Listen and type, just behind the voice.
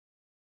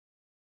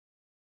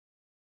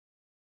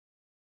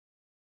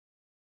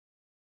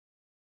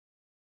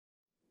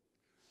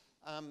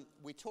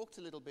We talked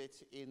a little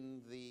bit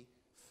in the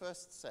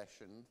first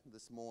session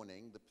this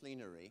morning, the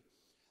plenary,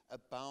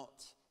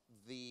 about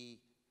the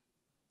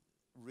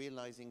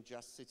Realizing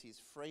Just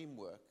Cities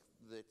framework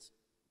that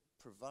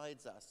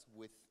provides us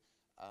with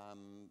a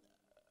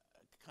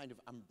kind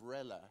of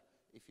umbrella,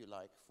 if you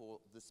like, for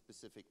the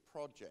specific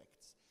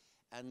projects.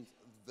 And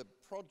the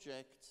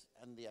project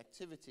and the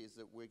activities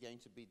that we're going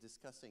to be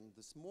discussing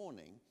this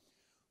morning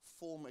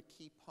form a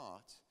key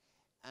part.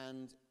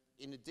 And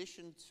in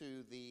addition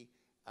to the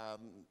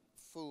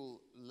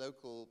full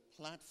local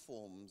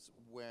platforms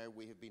where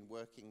we have been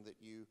working that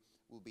you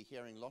will be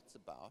hearing lots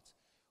about,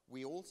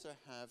 we also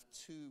have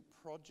two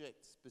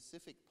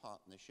project-specific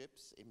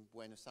partnerships in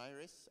Buenos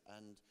Aires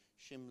and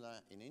Shimla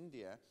in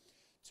India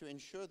to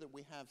ensure that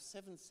we have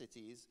 7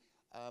 cities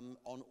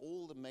on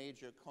all the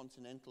major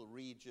continental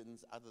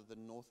regions other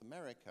than North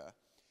America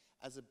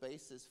as a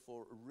basis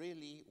for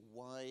really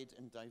wide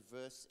and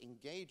diverse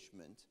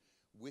engagement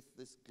with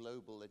this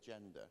global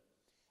agenda.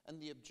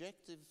 And the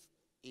objective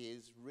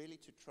is really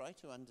to try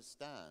to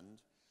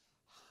understand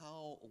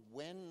how,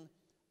 when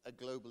a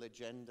global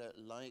agenda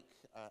like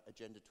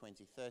Agenda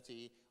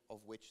 2030,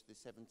 of which the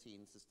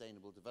 17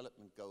 Sustainable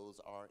Development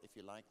Goals are, if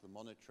you like, the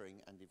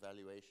monitoring and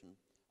evaluation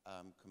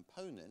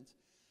component,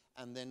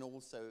 and then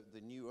also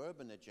the new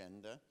urban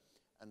agenda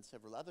and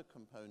several other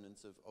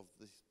components of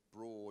this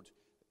broad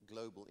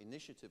global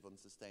initiative on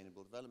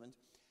sustainable development,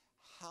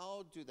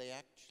 how do they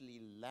actually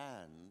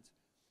land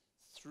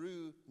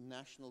through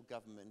national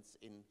governments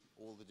in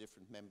all the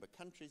different member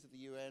countries of the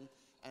UN,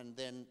 and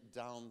then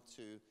down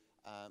to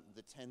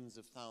the tens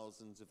of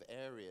thousands of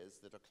areas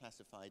that are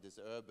classified as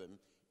urban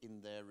in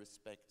their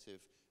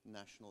respective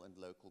national and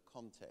local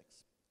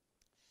contexts.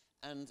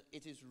 And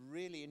it is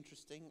really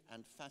interesting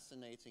and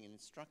fascinating and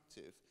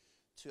instructive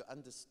to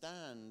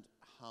understand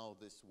how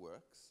this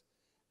works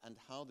and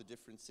how the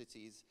different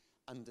cities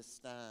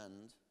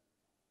understand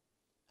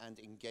and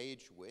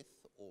engage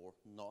with, or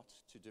not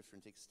to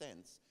different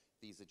extents,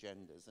 these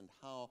agendas, and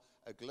how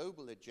a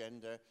global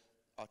agenda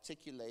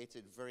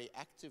articulated very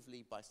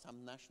actively by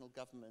some national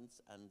governments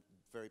and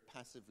very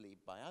passively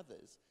by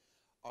others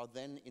are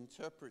then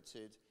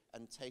interpreted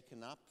and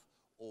taken up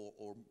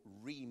or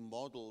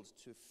remodeled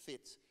to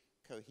fit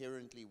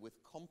coherently with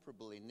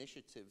comparable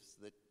initiatives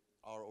that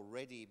are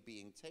already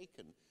being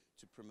taken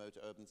to promote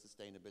urban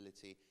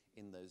sustainability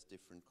in those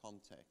different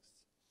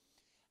contexts.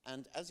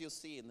 And as you'll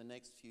see in the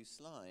next few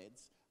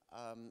slides,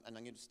 and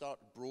I'm going to start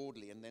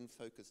broadly and then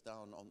focus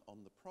down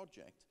on the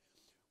project,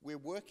 we're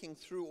working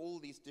through all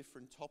these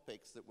different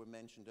topics that were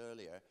mentioned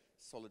earlier: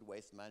 solid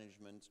waste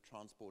management,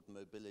 transport and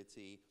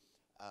mobility,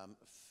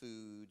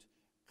 food,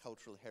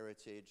 cultural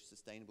heritage,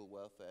 sustainable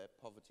welfare,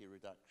 poverty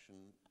reduction,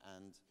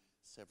 and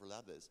several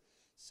others.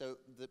 So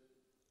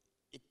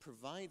it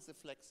provides the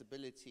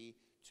flexibility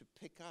to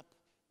pick up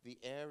the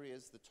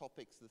areas, the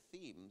topics, the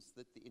themes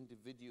that the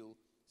individual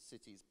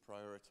cities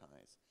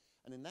prioritize.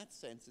 And in that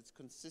sense, it's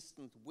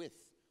consistent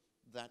with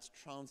that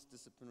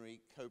transdisciplinary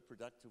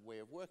co-productive way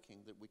of working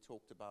that we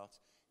talked about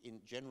in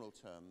general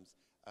terms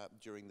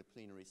during the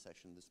plenary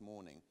session this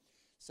morning.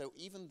 So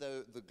even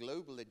though the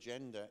global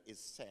agenda is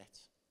set,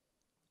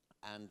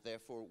 and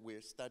therefore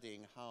we're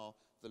studying how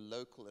the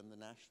local and the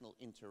national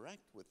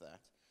interact with that,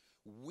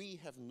 we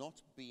have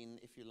not been,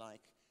 if you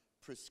like,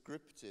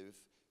 prescriptive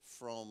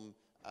from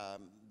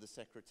the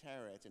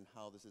Secretariat in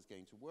how this is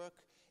going to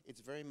work.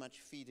 It's very much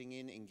feeding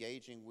in,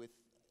 engaging with,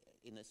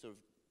 in a sort of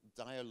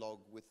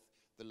dialogue with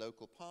the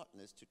local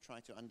partners to try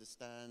to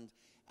understand,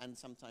 and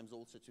sometimes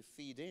also to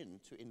feed in,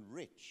 to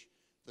enrich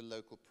the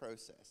local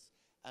process.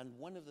 And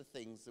one of the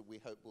things that we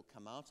hope will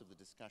come out of the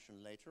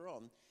discussion later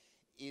on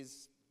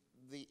is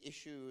the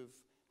issue of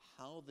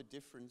how the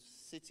different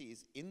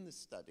cities in the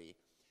study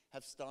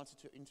have started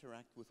to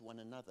interact with one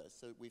another.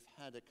 So we've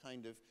had a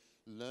kind of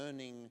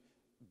learning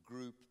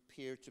group,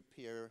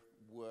 peer-to-peer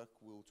work.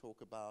 We'll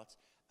talk about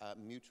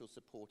mutual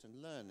support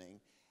and learning,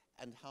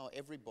 and how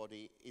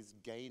everybody is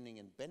gaining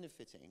and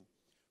benefiting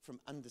from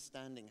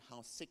understanding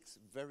how 6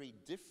 very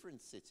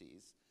different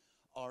cities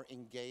are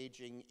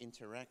engaging,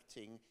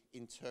 interacting,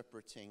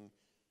 interpreting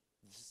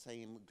the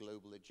same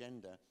global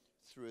agenda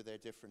through their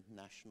different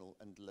national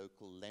and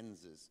local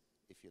lenses,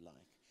 if you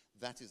like.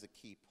 That is a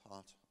key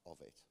part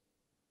of it.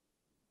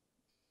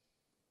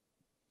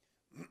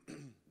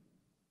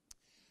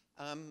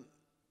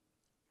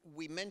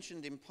 We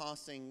mentioned in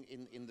passing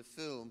in the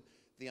film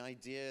the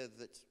idea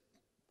that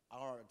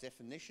our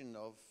definition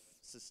of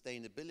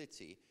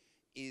sustainability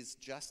is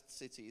just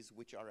cities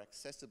which are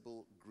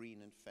accessible,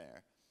 green and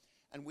fair.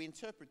 And we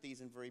interpret these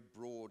in very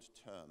broad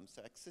terms.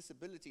 So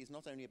accessibility is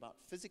not only about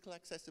physical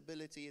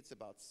accessibility, it's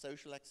about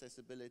social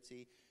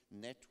accessibility,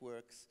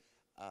 networks,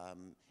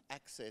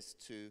 access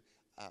to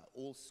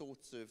all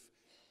sorts of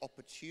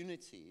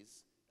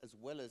opportunities, as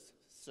well as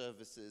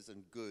services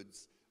and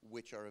goods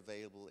which are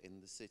available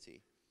in the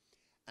city.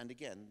 And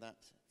again, that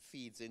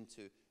feeds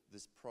into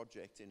this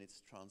project in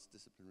its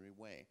transdisciplinary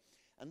way.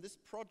 And this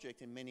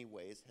project, in many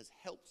ways, has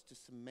helped to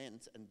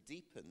cement and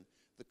deepen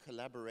the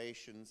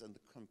collaborations and the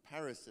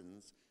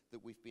comparisons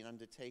that we've been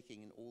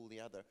undertaking in all the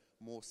other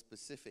more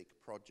specific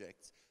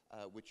projects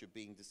which are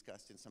being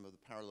discussed in some of the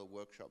parallel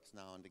workshops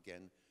now and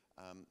again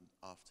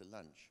after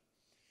lunch.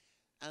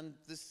 And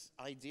this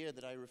idea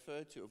that I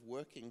referred to of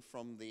working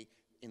from the,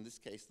 in this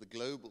case, the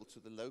global to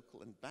the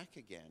local and back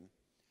again,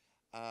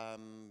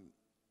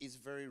 is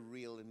very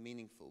real and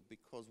meaningful,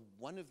 because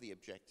one of the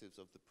objectives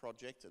of the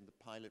project and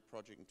the pilot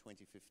project in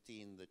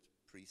 2015 that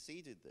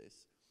preceded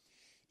this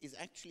is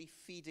actually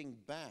feeding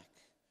back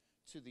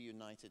to the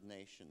United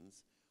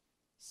Nations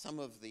some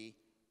of the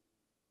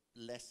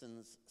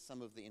lessons,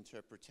 some of the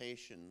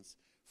interpretations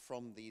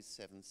from these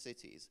 7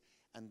 cities.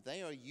 And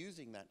they are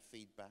using that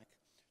feedback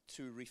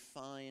to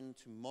refine,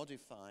 to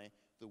modify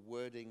the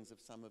wordings of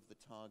some of the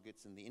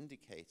targets and the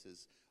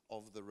indicators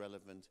of the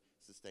relevant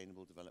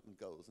Sustainable Development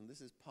Goals. And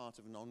this is part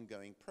of an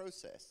ongoing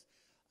process,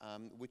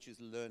 which is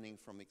learning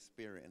from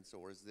experience,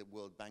 or as the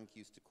World Bank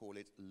used to call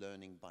it,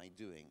 learning by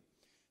doing.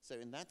 So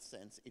in that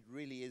sense, it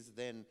really is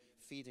then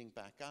feeding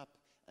back up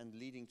and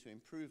leading to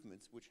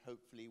improvements, which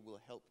hopefully will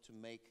help to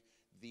make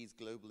these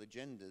global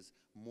agendas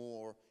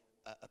more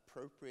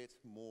appropriate,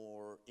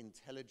 more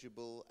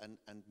intelligible,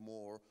 and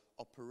more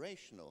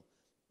operational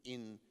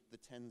in the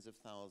tens of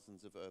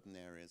thousands of urban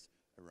areas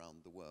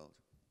around the world.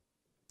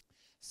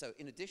 So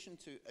in addition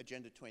to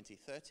Agenda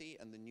 2030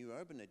 and the New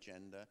Urban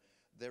Agenda,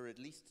 there are at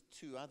least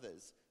 2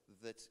 others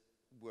that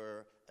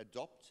were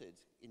adopted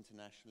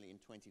internationally in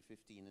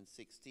 2015 and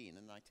 16,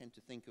 and I tend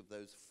to think of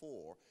those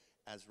 4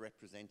 as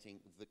representing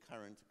the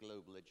current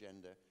global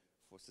agenda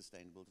for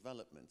sustainable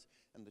development.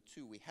 And the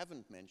 2 we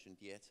haven't mentioned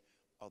yet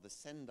are the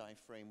Sendai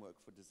Framework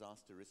for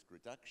Disaster Risk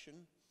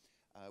Reduction,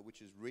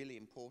 which is really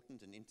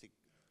important and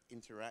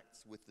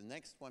interacts with the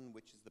next one,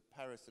 which is the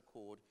Paris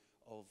Accord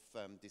of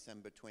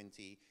December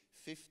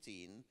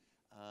 2015,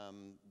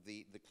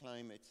 the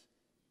Climate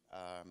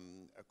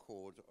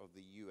Accord of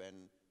the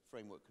UN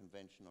Framework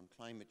Convention on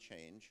Climate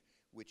Change,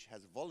 which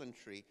has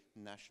voluntary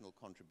national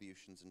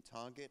contributions and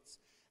targets.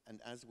 And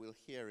as we'll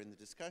hear in the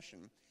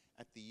discussion,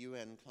 at the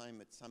UN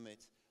Climate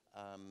Summit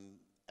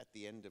at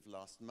the end of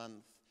last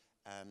month,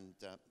 and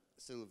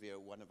Sylvia,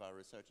 one of our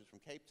researchers from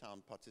Cape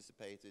Town,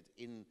 participated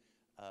in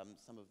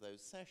some of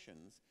those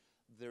sessions,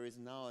 there is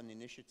now an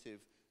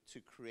initiative to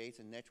create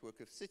a network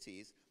of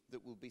cities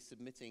that will be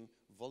submitting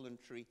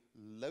voluntary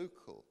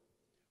local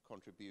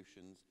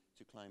contributions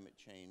to climate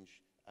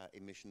change,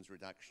 emissions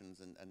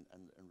reductions, and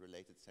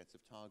related sets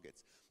of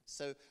targets.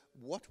 So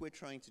what we're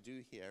trying to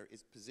do here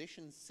is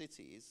position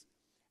cities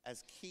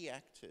as key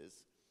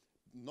actors,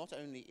 not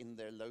only in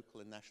their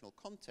local and national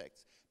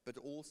context, but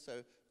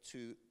also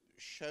to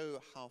show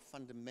how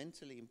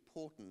fundamentally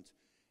important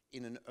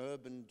in an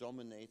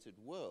urban-dominated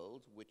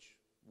world, which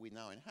we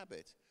now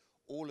inhabit,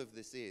 all of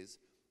this is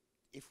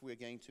if we're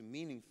going to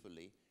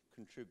meaningfully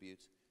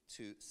contribute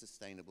to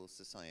sustainable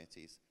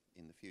societies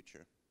in the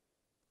future.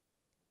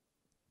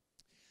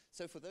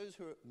 So for those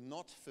who are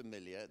not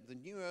familiar, the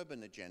New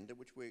Urban Agenda,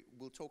 which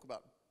we'll talk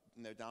about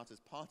no doubt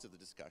as part of the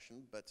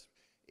discussion, but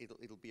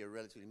it'll be a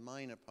relatively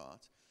minor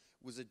part,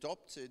 was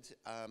adopted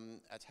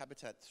at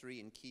Habitat 3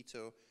 in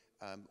Quito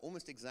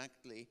almost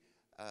exactly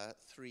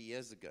 3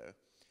 years ago,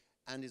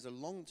 and is a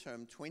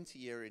long-term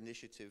 20-year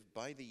initiative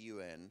by the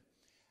UN,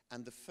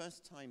 and the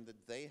first time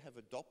that they have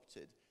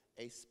adopted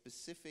a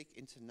specific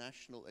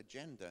international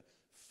agenda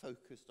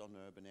focused on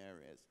urban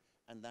areas,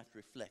 and that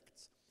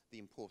reflects the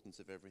importance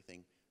of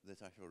everything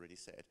that I've already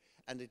said.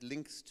 And it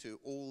links to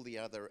all the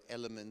other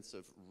elements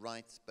of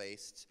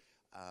rights-based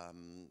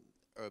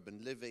urban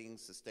living,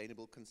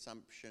 sustainable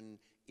consumption,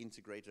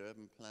 integrated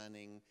urban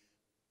planning,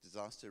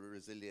 disaster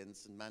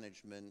resilience and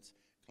management,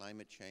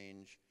 climate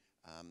change,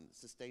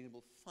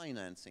 sustainable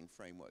financing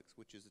frameworks,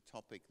 which is a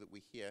topic that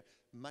we hear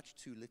much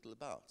too little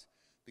about,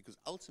 because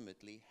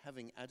ultimately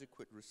having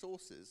adequate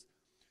resources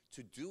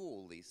to do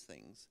all these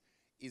things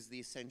is the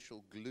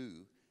essential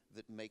glue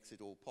that makes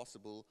it all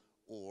possible,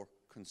 or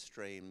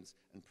constrains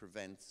and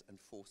prevents and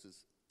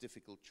forces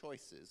difficult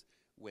choices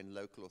when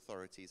local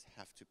authorities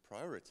have to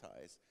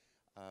prioritize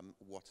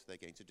what they're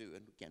going to do.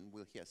 And again,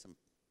 we'll hear some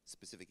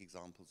specific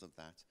examples of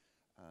that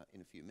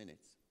in a few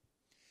minutes.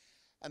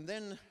 And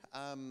then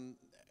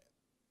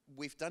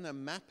we've done a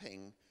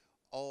mapping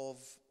of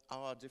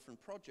our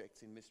different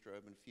projects in Mistra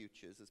Urban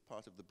Futures as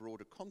part of the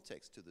broader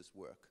context to this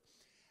work.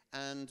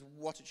 And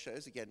what it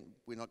shows, again,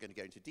 we're not going to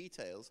go into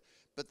details,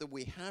 but that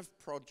we have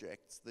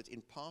projects that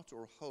in part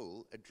or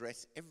whole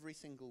address every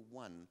single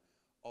one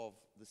of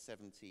the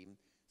 17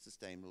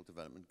 Sustainable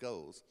Development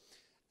Goals.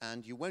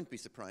 And you won't be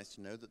surprised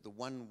to know that the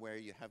one where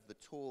you have the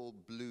tall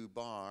blue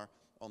bar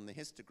on the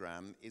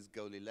histogram is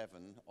Goal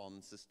 11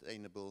 on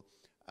sustainable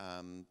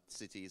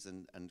cities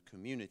and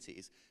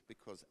communities,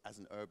 because as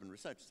an urban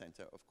research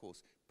center, of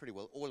course, pretty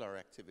well all our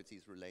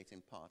activities relate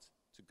in part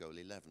to Goal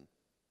 11.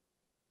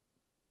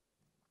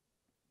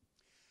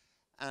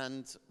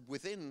 And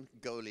within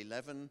Goal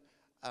 11,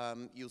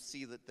 you'll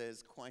see that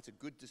there's quite a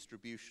good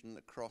distribution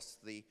across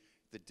the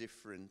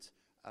different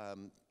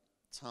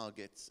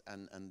targets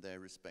and their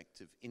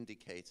respective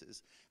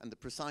indicators. And the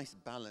precise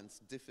balance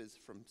differs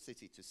from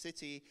city to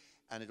city,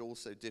 and it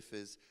also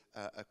differs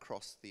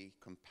across the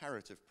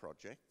comparative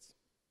projects.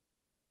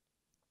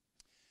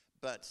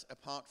 But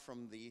apart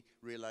from the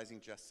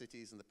Realizing Just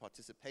Cities and the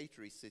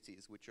participatory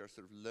cities, which are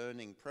sort of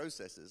learning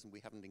processes, and we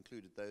haven't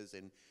included those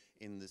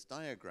in this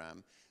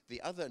diagram, the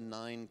other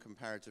 9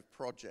 comparative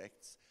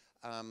projects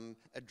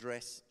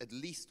address at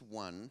least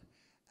one,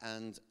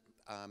 and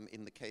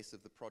in the case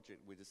of the project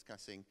we're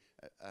discussing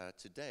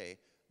today,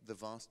 the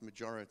vast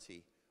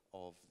majority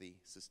of the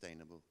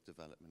Sustainable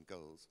Development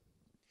Goals.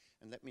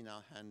 And let me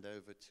now hand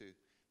over to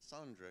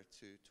Sandra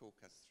to talk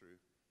us through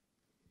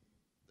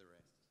the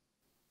rest.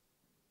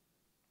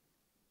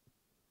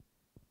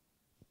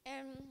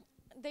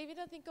 David,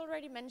 I think,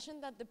 already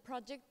mentioned that the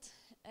project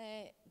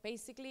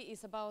basically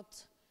is about,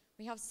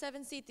 we have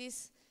 7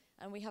 cities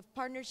and we have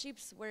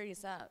partnerships where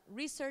it's a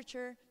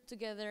researcher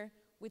together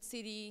with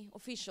city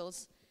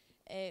officials.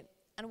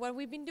 And what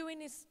we've been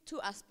doing is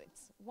 2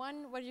 aspects.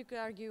 One, what you could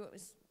argue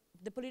is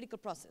the political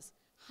process.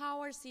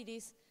 How are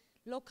cities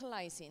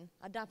localizing,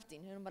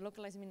 adapting, by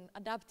localizing, I mean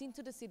adapting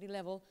to the city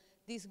level,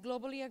 this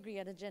globally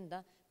agreed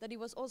agenda that it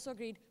was also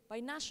agreed by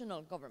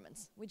national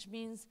governments, which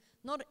means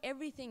not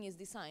everything is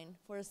designed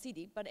for a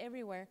city, but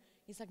everywhere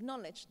is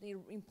acknowledged the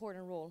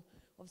important role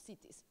of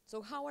cities.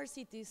 So how are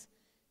cities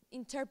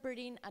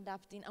interpreting,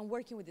 adapting, and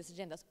working with these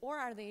agendas, or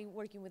are they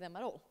working with them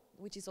at all,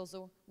 which is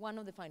also one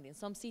of the findings.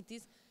 Some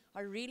cities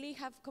are really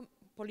have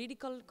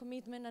political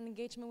commitment and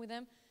engagement with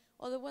them,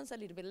 other ones a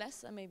little bit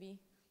less, and maybe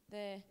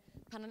the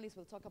panelists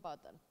will talk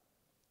about that.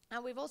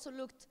 And we've also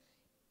looked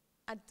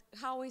at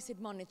how is it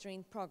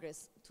monitoring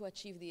progress to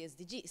achieve the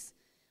SDGs.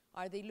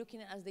 Are they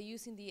looking at, are they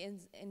using the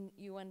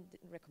UN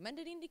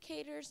recommended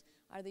indicators?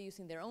 Are they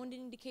using their own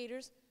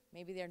indicators?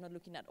 Maybe they're not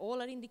looking at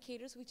all our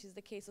indicators, which is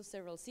the case of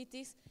several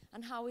cities.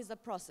 And how is the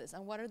process?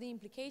 And what are the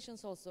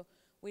implications also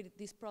with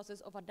this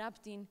process of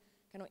adapting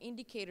kind of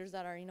indicators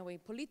that are in a way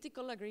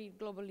political, agreed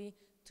globally,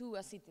 to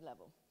a city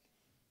level?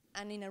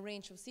 And in a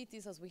range of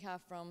cities, as we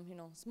have from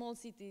small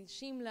cities,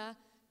 Shimla,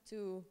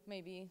 to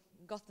maybe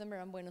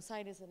Gothenburg and Buenos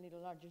Aires, and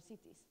little larger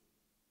cities.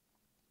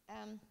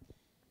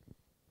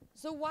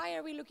 So why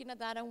are we looking at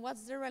that, and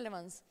what's the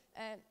relevance?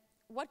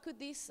 What could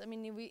this, I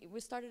mean, we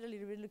started a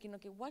little bit looking,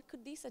 okay, what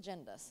could these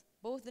agendas,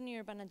 both the New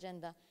Urban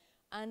Agenda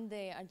and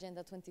the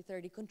Agenda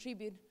 2030,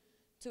 contribute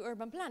to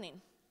urban planning?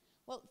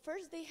 Well,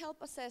 first they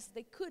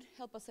could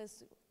help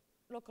assess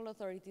local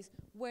authorities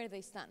where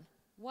they stand.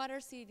 What are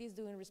cities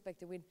doing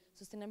respective with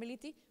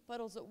sustainability, but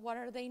also what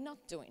are they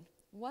not doing?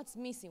 What's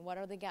missing? What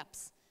are the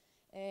gaps?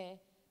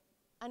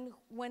 And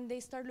when they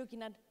start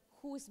looking at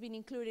who's been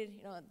included,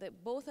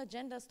 both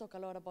agendas talk a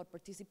lot about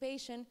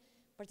participation,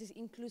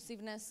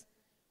 inclusiveness.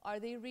 Are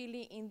they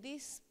really in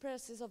this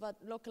process of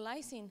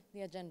localizing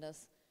the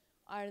agendas?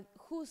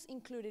 Who's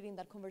included in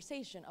that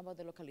conversation about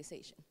the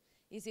localization?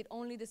 Is it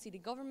only the city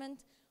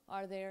government?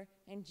 Are there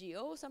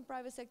NGOs and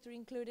private sector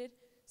included?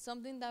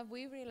 Something that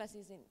we realize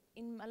is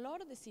in a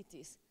lot of the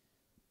cities,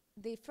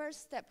 the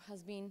first step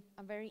has been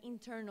a very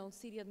internal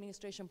city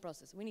administration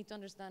process. We need to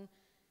understand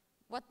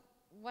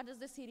what does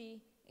the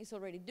city is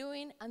already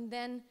doing, and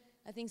then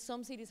I think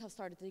some cities have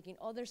started taking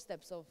other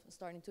steps of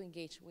starting to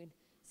engage with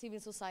civil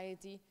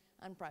society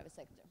and private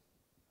sector.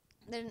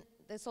 Then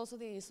there's also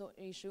the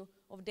issue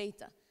of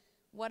data.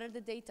 What are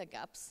the data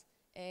gaps?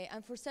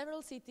 And for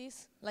several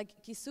cities,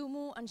 like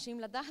Kisumu and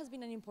Shimla, that has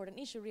been an important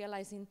issue,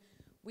 realizing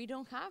we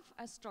don't have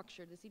a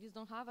structure, the cities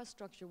don't have a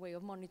structured way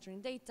of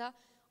monitoring data.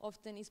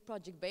 Often it's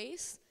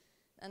project-based,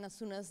 and as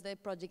soon as the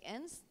project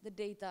ends, the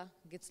data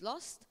gets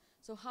lost.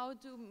 So how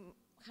to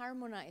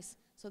harmonize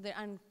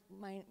and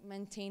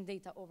maintain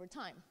data over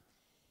time?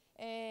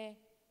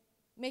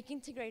 Make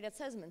integrated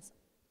assessments.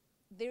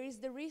 There is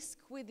the risk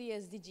with the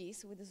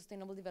SDGs, with the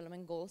Sustainable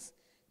Development Goals,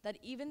 that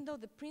even though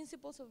the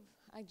principles of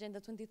Agenda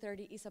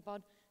 2030 is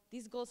about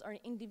these goals are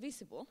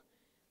indivisible,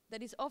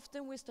 that is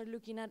often we start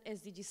looking at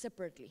SDGs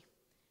separately,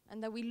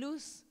 and that we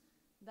lose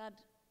that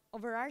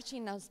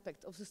overarching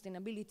aspect of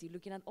sustainability,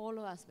 looking at all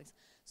aspects.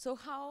 So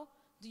how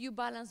do you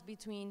balance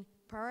between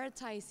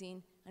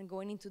prioritizing and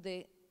going into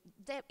the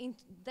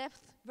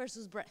depth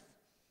versus breadth?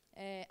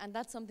 And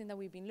that's something that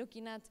we've been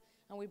looking at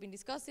and we've been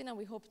discussing, and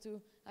we hope to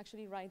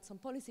actually write some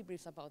policy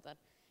briefs about that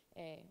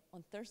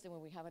on Thursday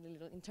when we have a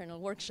little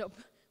internal workshop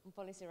on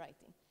policy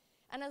writing.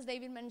 And as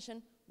David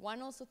mentioned,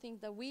 one also thing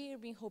that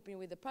we've been hoping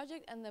with the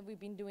project and that we've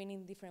been doing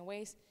in different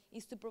ways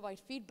is to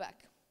provide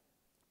feedback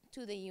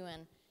to the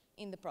UN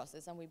in the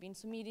process. And we've been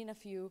submitting a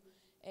few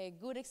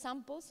good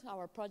examples.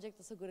 Our project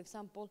is a good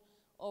example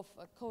of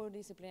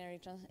co-disciplinary,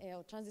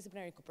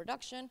 transdisciplinary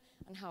co-production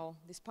and how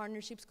these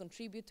partnerships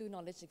contribute to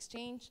knowledge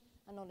exchange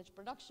and knowledge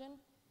production.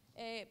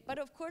 But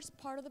of course,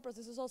 part of the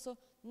process is also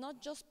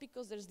not just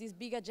because there's this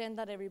big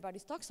agenda that everybody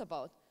talks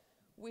about,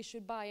 we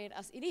should buy it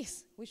as it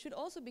is. We should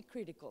also be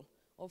critical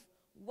of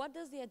what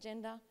does the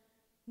agenda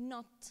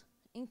not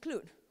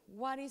include?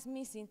 What is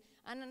missing?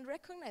 And then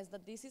recognize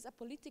that this is a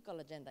political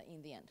agenda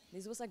in the end.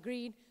 This was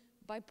agreed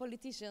by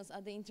politicians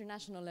at the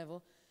international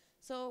level.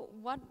 So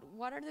what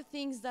are the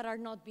things that are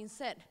not being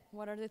said?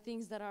 What are the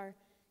things that are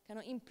kind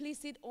of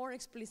implicit or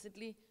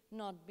explicitly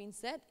not being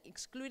said,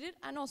 excluded,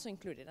 and also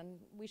included? And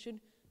we should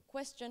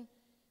question,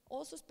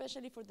 also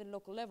especially for the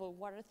local level,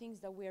 what are things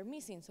that we are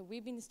missing? So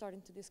we've been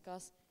starting to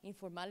discuss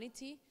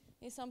informality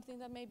is something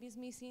that maybe is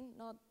missing,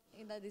 not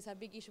that is a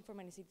big issue for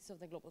many cities of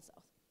the Global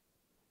South.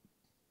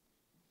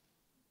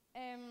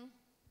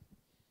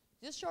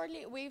 Just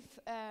shortly,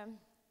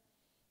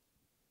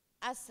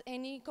 as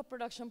any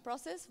co-production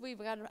process, we've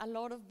got a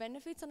lot of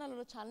benefits and a lot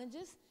of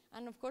challenges.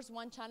 And of course,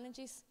 one challenge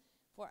is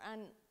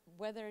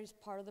whether it's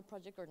part of the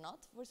project or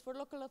not, was for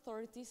local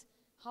authorities,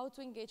 how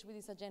to engage with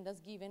these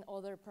agendas given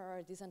other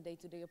priorities and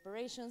day-to-day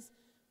operations.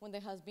 When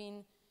there has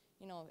been,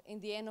 in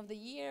the end of the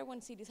year,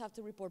 when cities have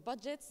to report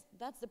budgets,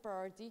 that's the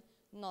priority,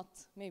 not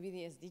maybe the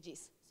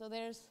SDGs. So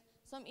there's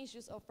some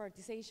issues of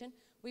prioritization.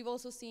 We've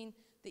also seen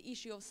the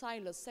issue of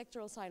silos.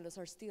 Sectoral silos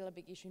are still a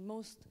big issue in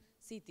most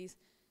cities,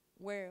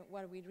 where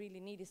what we really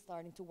need is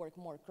starting to work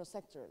more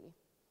cross-sectorally.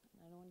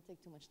 I don't want to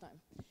take too much time.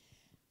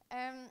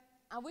 And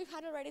we've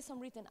had already some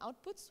written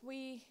outputs.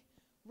 We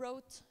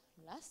wrote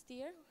last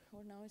year,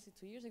 or now is it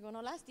 2 years ago?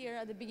 No, last year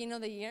at the beginning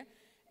of the year,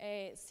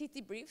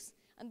 city briefs.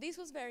 And this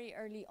was very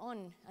early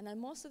on,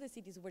 and most of the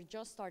cities were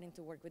just starting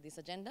to work with these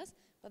agendas,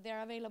 but they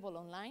are available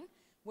online,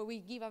 where we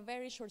give a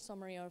very short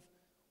summary of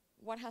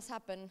what has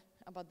happened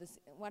about this,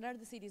 what are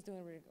the cities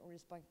doing with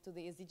respect to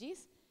the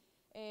SDGs.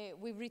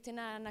 We've written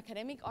an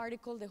academic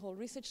article, the whole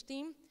research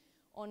team,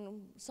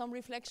 on some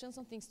reflections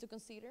on things to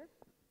consider.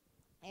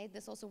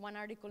 There's also one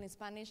article in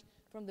Spanish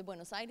from the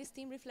Buenos Aires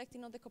team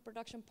reflecting on the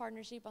co-production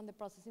partnership and the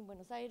process in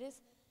Buenos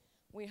Aires.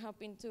 We're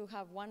hoping to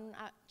have one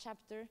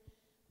chapter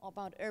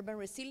about urban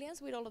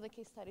resilience with all of the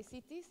case study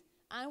cities,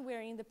 and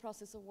we're in the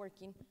process of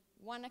working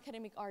one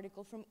academic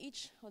article from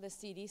each of the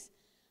cities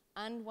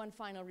and one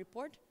final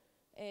report.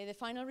 The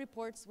final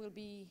reports will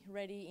be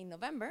ready in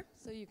November,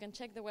 so you can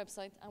check the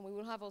website, and we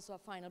will have also a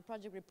final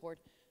project report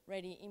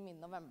ready in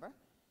mid-November.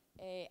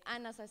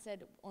 And as I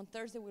said, on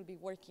Thursday we'll be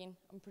working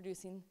on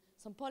producing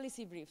some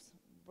policy briefs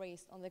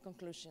based on the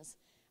conclusions.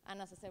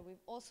 And as I said,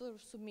 we've also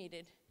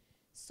submitted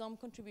some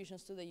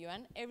contributions to the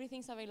UN.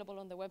 Everything's available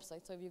on the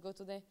website, so if you go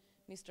to the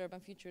Mistra Urban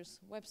Futures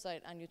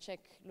website and you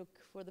look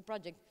for the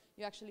project,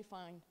 you actually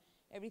find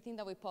everything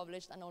that we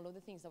published, and all of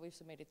the things that we've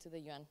submitted to the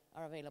UN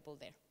are available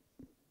there.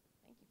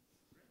 Thank you.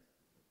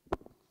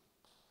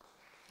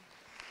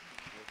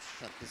 Let's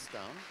shut this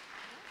down.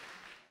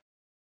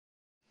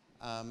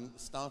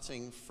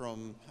 Starting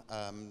from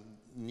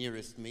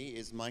nearest me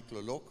is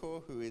Michael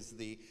Oloko, who is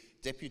the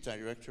Deputy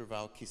Director of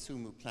our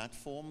Kisumu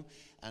platform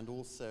and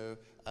also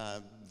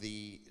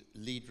the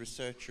lead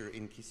researcher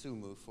in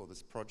Kisumu for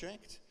this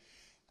project.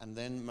 And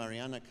then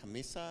Mariana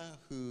Cammisa,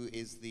 who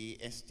is the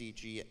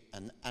SDG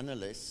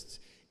analyst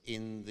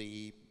in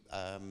the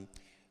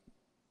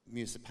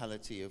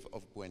municipality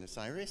of Buenos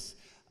Aires,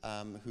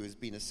 who has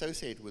been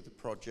associated with the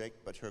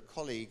project, but her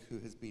colleague, who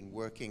has been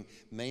working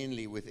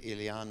mainly with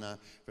Ileana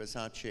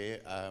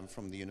Versace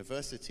from the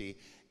university,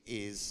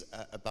 is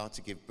about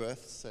to give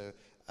birth. So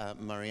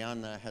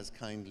Mariana has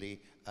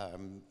kindly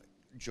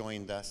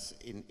joined us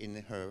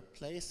in her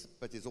place,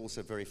 but is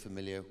also very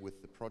familiar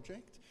with the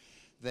project.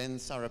 Then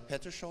Sara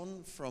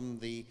Pettersson from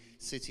the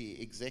City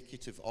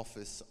Executive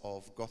Office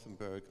of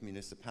Gothenburg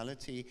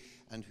Municipality,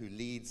 and who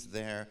leads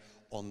there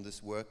on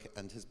this work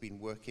and has been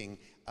working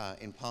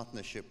in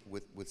partnership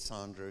with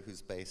Sandra,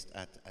 who's based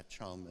at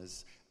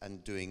Chalmers,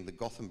 and doing the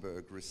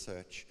Gothenburg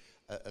research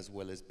as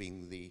well as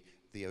being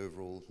the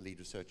overall lead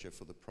researcher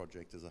for the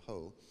project as a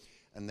whole.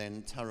 And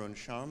then Tarun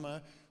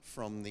Sharma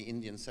from the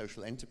Indian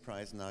social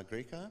enterprise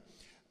Nagrika,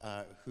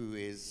 who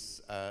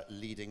is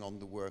leading on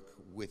the work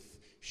with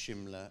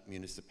Shimla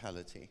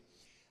municipality.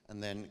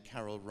 And then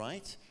Carol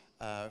Wright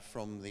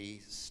from the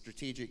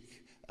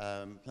Strategic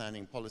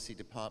Planning Policy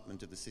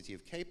Department of the City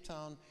of Cape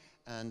Town,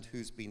 and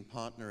who's been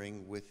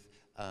partnering with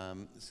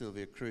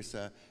Sylvia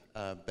Cruza,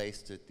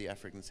 based at the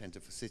African Center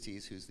for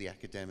Cities, who's the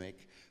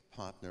academic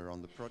partner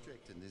on the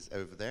project and is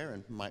over there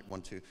and might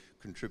want to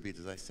contribute,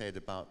 as I said,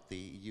 about the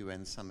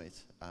UN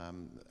summit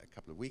a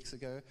couple of weeks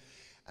ago.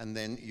 And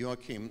then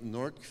Joakim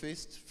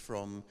Nordqvist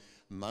from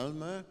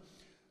Malmö,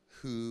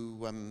 who,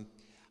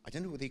 I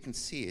don't know whether you can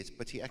see it,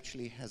 but he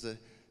actually has a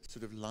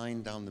sort of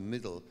line down the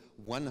middle.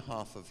 One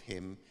half of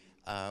him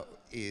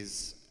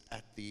is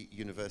at the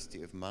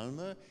University of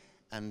Malmö,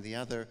 and the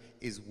other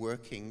is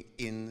working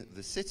in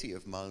the city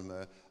of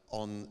Malmö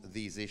on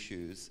these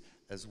issues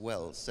as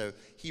well. So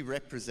he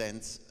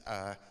represents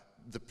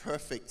the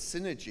perfect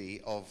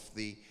synergy of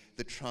the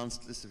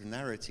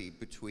transdisciplinarity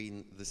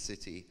between the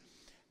city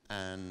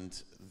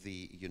and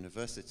the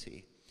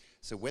university.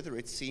 So whether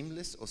it's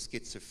seamless or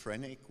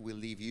schizophrenic, we'll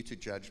leave you to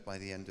judge by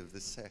the end of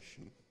this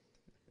session.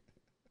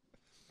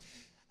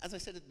 As I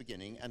said at the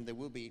beginning, and there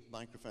will be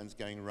microphones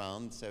going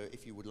around, so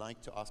if you would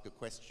like to ask a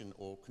question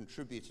or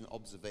contribute an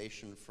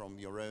observation from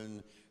your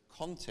own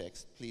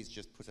context, please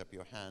just put up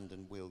your hand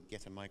and we'll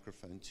get a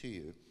microphone to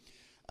you.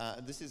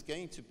 This is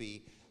going to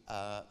be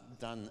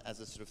done as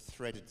a sort of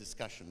threaded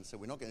discussion. So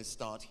we're not going to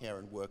start here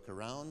and work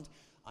around.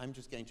 I'm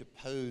just going to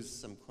pose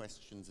some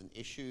questions and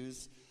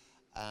issues,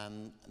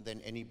 and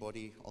then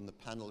anybody on the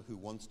panel who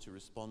wants to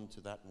respond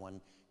to that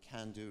one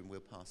can do, and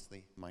we'll pass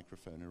the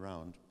microphone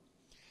around.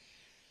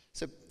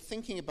 So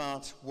thinking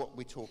about what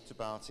we talked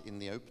about in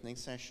the opening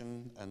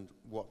session and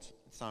what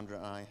Sandra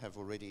and I have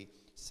already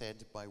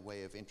said by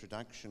way of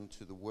introduction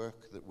to the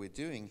work that we're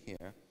doing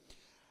here,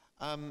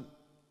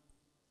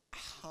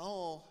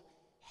 how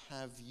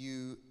have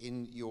you,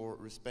 in your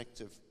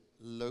respective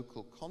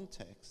local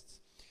contexts,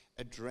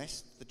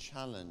 addressed the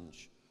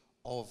challenge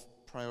of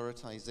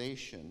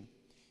prioritization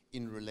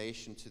in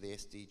relation to the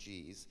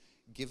SDGs,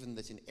 given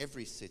that in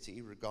every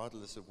city,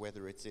 regardless of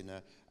whether it's in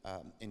an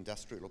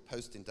industrial or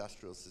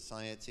post-industrial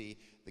society,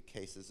 the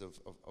cases of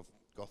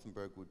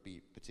Gothenburg would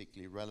be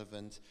particularly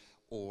relevant,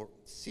 or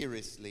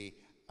seriously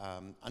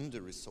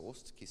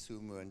under-resourced,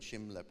 Kisumu and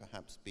Shimla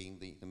perhaps being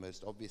the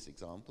most obvious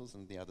examples,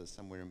 and the others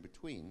somewhere in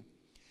between.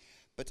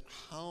 But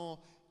how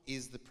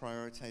is the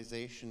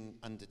prioritization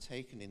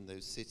undertaken in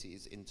those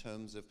cities in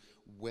terms of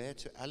where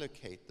to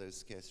allocate those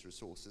scarce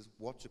resources,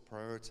 what to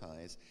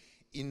prioritize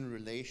in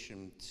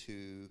relation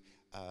to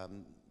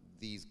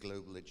these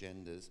global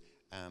agendas,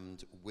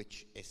 and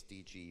which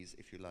SDGs,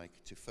 if you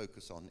like, to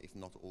focus on, if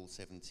not all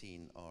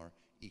 17 are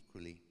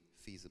equally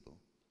feasible?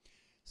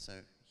 So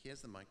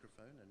here's the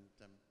microphone,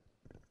 and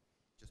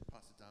just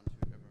pass it down to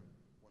whoever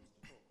wants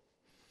to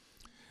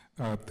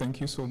talk.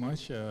 Thank you so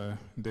much,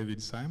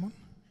 David Simon.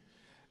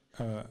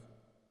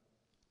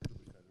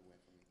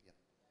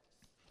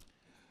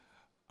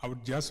 I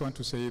would just want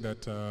to say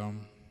that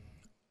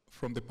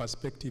from the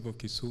perspective of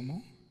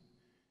Kisumu,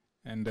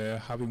 and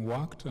having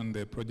worked on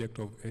the project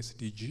of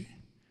SDG,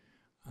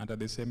 and at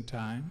the same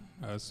time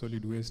a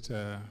solid waste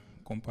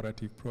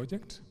comparative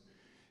project,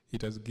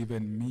 it has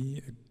given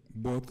me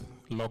both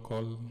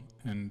local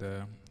and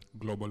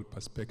global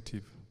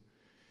perspective.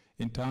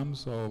 In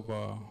terms of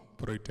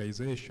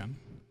prioritization,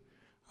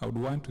 I would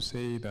want to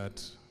say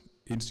that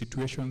in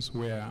situations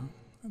where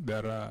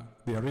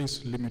there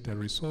is limited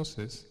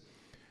resources,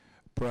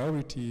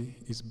 priority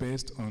is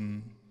based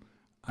on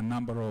a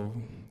number of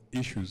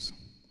issues.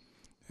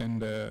 And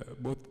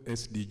both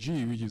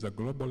SDG, which is a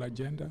global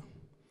agenda,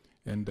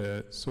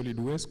 and solid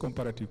waste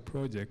comparative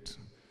project,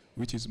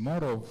 which is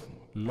more of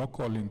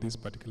local in this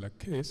particular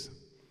case,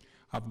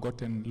 have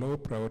gotten low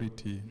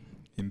priority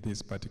in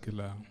this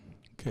particular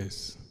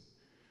case.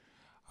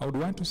 I would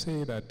want to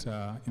say that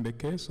in the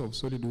case of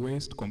solid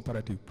waste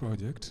comparative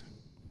project,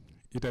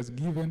 it has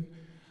given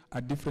a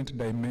different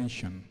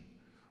dimension,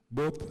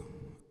 both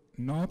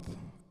north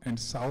and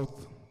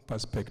south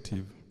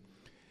perspective.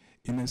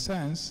 In a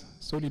sense,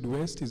 solid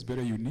waste is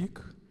very unique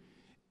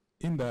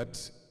in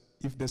that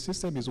if the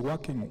system is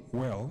working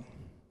well,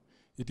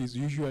 it is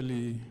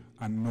usually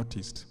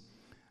unnoticed.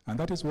 And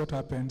that is what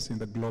happens in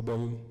the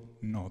global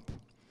north.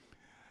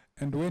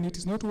 And when it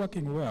is not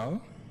working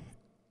well,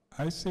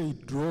 I say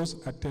it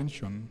draws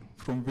attention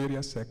from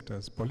various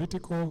sectors,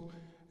 political,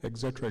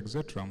 etc.,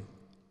 etc.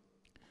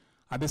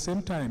 At the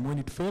same time, when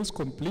it fails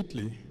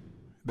completely,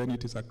 then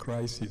it is a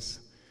crisis.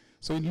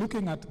 So in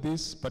looking at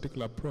this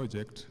particular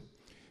project,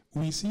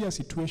 we see a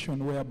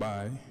situation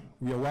whereby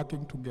we are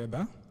working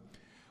together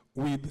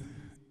with,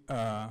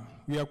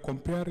 we are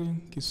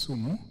comparing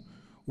Kisumu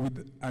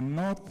with a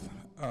north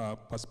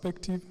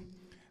perspective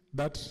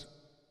that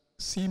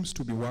seems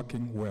to be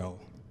working well,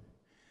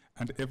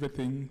 and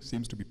everything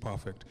seems to be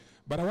perfect.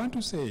 But I want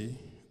to say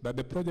that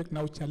the project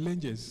now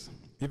challenges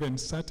even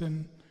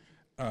certain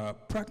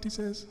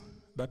practices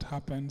that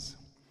happens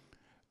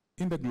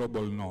in the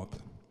global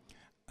north.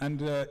 And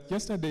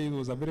yesterday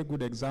was a very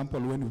good example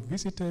when we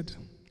visited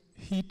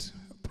heat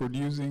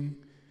producing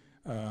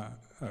a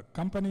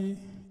company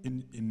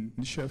in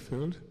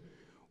Sheffield,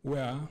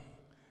 where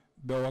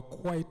there were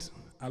quite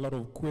a lot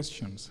of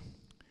questions.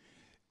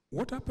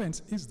 What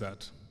happens is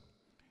that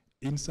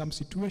in some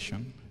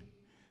situation,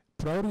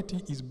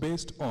 priority is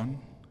based on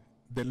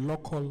the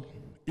local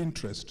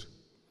interest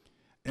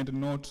and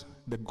not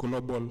the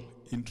global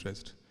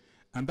interest.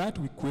 And that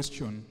we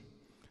question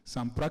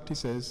some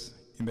practices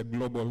in the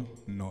global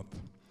north.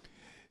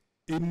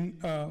 In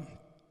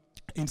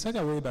such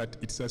a way that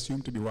it's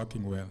assumed to be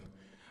working well.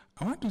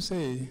 I want to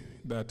say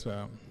that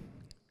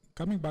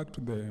coming back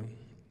to the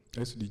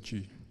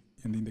SDG,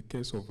 and in the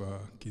case of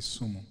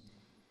Kisumu,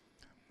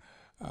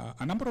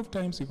 a number of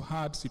times we've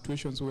had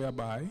situations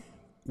whereby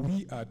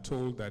we are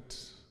told that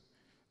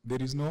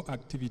there is no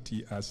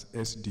activity as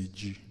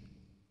SDG.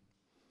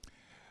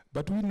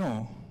 But we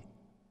know,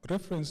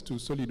 reference to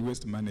solid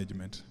waste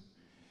management,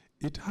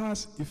 it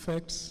has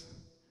effects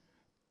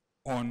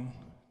on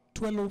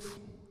 12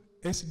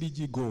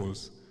 SDG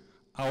goals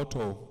out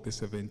of the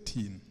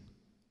 17.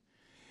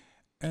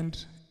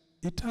 And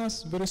it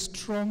has very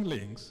strong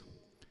links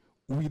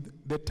with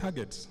the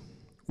targets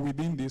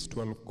within these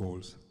 12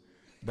 goals.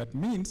 That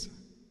means,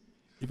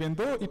 even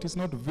though it is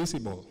not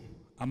visible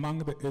among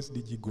the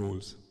SDG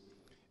goals,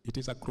 it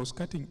is a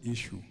cross-cutting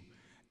issue,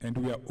 and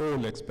we are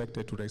all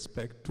expected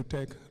to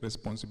take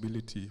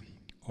responsibility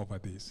over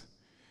this.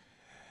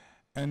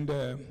 And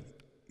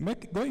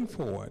going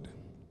forward,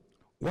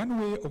 one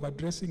way of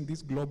addressing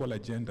this global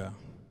agenda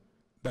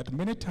that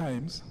many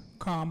times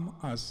come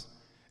as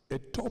a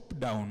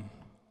top-down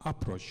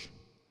approach.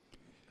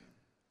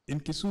 In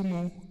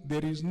Kisumu,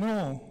 there is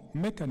no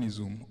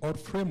mechanism or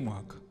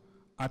framework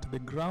at the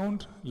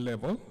ground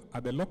level,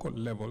 at the local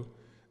level,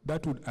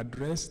 that would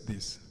address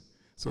this.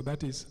 So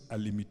that is a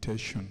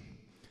limitation.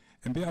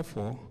 And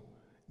therefore,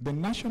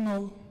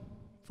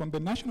 from the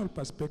national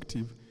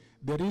perspective,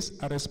 there is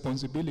a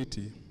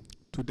responsibility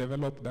to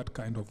develop that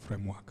kind of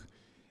framework.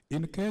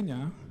 In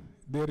Kenya,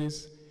 there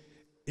is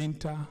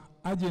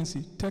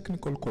inter-agency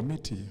technical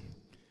committee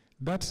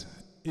that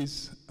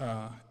is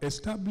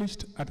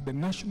established at the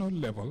national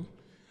level,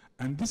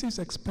 and this is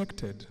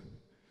expected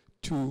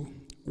to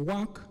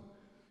work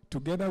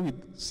together with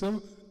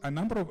a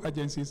number of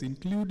agencies,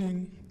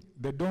 including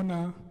the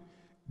donor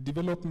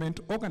development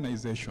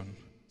organization,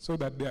 so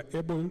that they are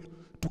able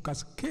to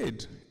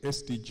cascade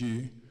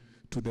SDG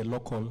to the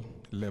local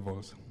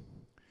levels.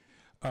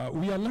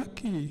 We are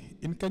lucky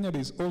in Kenya.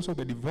 There is also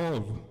the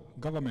devolved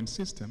government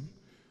system,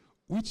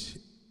 which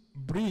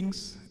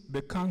brings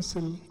the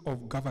Council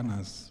of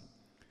Governors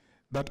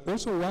that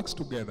also works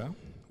together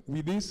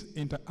with this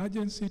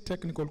interagency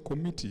technical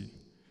committee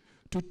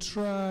to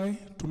try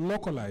to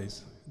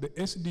localize the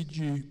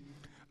SDG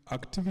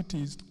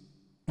activities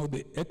or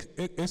the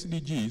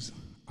SDGs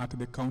at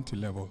the county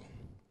level.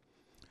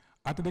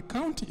 At the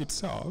county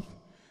itself,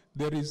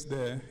 there is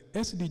the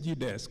SDG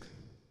desk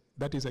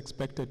that is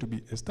expected to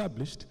be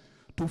established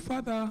to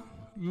further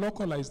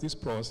localize this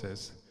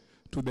process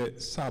to the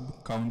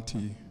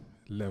sub-county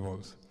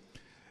levels.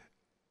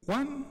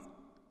 One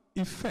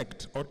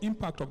effect or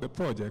impact of the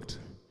project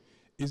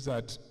is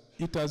that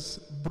it has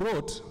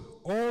brought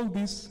all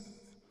these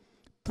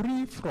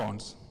three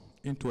fronts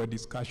into a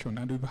discussion,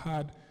 and we've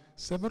had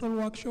several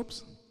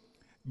workshops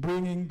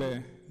bringing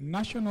the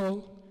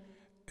national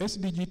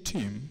SDG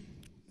team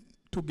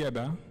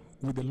together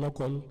with the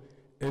local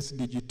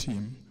SDG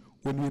team,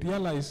 when we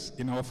realized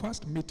in our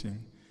first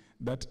meeting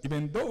that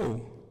even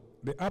though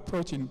the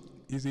approach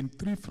is in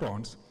three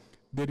fronts,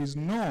 there is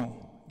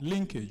no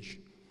linkage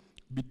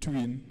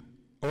between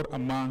or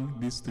among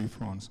these three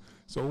fronts.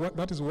 So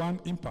that is one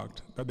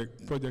impact that the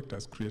project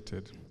has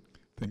created.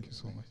 Thank you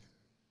so much.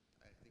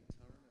 I think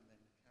Tarun and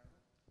then Carol.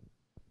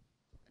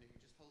 And if you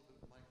just hold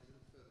the mic a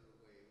little further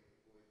away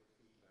with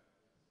feedback.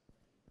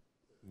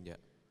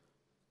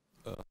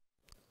 Yeah.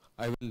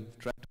 I will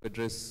try to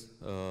address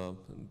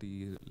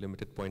the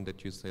limited point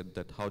that you said,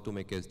 that how to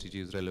make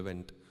SDGs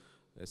relevant,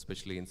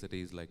 especially in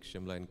cities like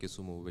Shimla and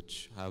Kisumu,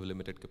 which have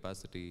limited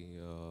capacity,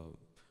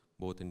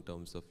 both in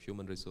terms of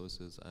human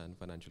resources and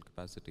financial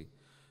capacity.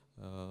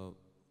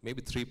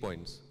 Maybe 3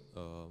 points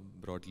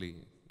broadly,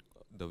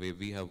 the way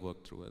we have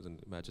worked through. As in,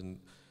 imagine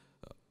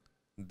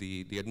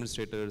the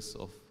administrators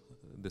of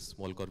this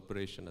small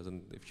corporation, as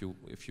in if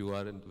you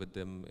are with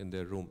them in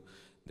their room,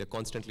 they're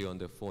constantly on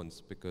their phones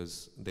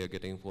because they're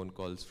getting phone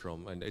calls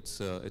from, and it's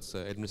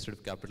the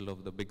administrative capital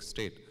of the big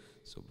state.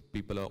 So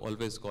people are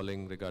always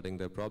calling regarding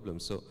their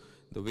problems. So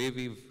the way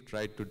we've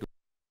tried to do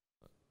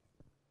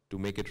to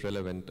make it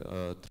relevant,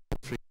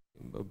 three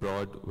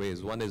broad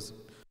ways. One is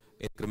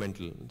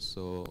incremental.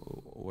 So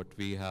what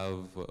we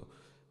have,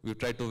 we've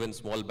tried to win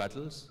small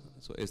battles.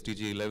 So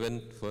SDG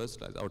 11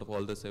 first, out of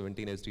all the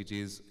 17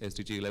 SDGs,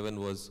 SDG 11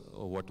 was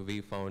what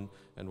we found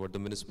and what the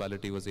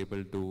municipality was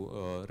able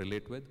to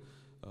relate with.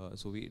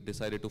 So we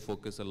decided to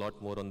focus a lot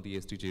more on the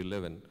SDG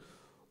 11.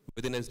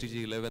 Within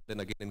SDG 11, then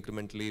again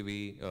incrementally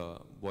we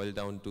boiled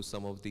down to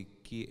some of the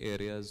key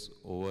areas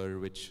over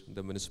which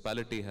the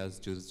municipality has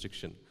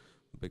jurisdiction,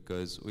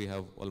 because we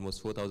have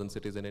almost 4,000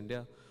 cities in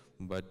India,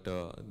 but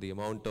the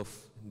amount of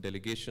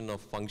delegation of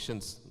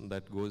functions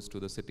that goes to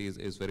the cities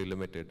is very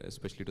limited,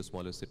 especially to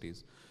smaller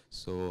cities.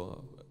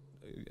 So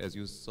as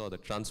you saw, the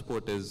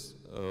transport is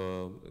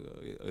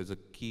a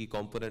key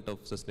component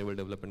of Sustainable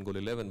Development Goal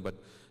 11, but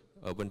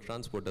urban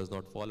transport does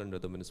not fall under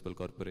the municipal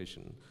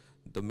corporation.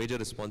 The major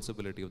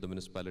responsibility of the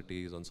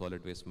municipality is on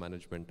solid waste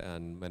management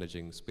and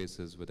managing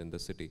spaces within the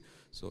city.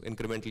 So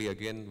incrementally,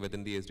 again,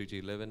 within the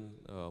SDG 11,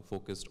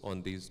 focused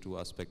on these two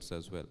aspects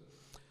as well.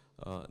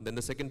 Then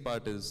the second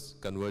part is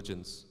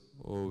convergence,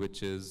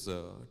 which is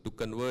to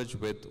converge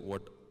with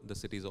what the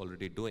city is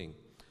already doing,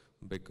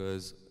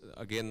 because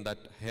again, that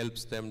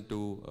helps them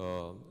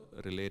to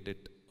relate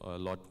it a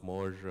lot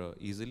more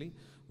easily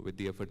with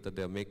the effort that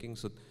they're making.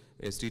 So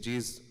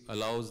SDGs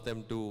allows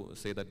them to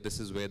say that this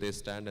is where they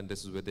stand and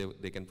this is where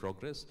they can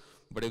progress.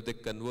 But if they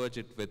converge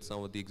it with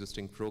some of the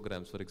existing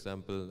programs, for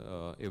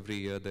example, every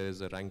year there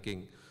is a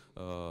ranking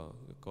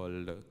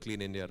called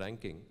Clean India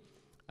Ranking,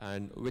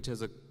 and which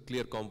has a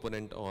clear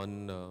component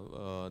on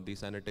the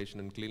sanitation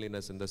and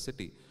cleanliness in the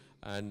city.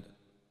 And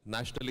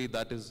nationally,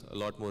 that is a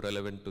lot more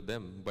relevant to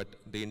them, but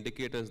the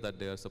indicators that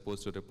they are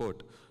supposed to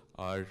report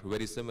are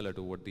very similar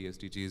to what the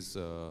SDGs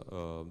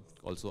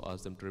also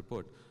ask them to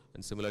report.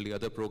 And similarly,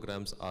 other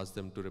programs ask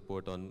them to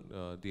report on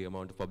the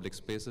amount of public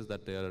spaces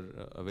that they are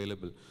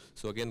available.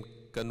 So again,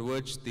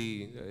 converge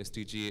the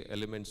SDG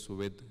elements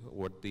with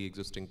what the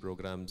existing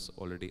programs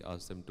already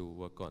ask them to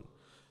work on.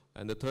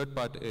 And the third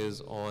part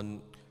is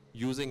on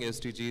using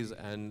SDGs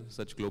and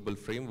such global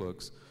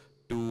frameworks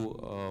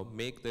to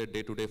make their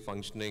day-to-day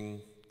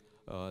functioning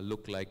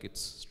look like it's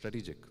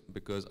strategic,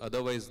 because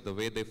otherwise the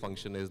way they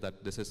function is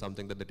that this is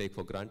something that they take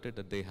for granted,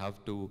 that they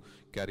have to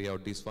carry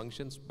out these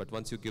functions. But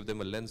once you give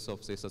them a lens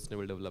of, say,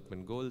 sustainable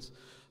development goals,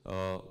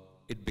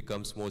 it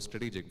becomes more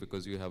strategic,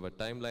 because you have a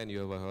timeline, you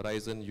have a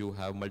horizon, you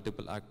have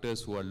multiple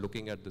actors who are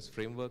looking at this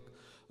framework.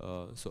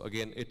 So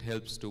again, it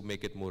helps to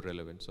make it more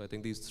relevant. So I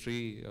think these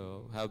three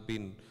have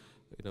been,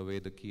 in a way,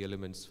 the key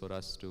elements for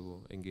us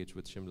to engage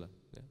with Shimla.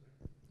 Yeah.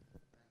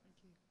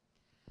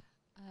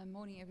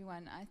 Morning,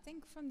 everyone. I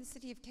think from the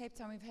City of Cape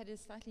Town, we've had a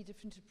slightly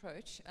different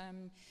approach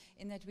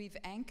in that we've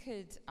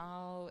anchored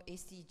our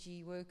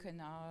SDG work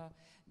and our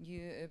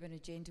new urban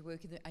agenda work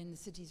in the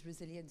city's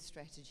resilience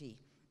strategy.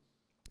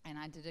 And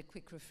I did a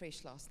quick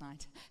refresh last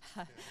night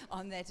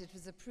on that. It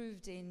was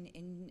approved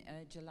in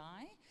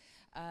July.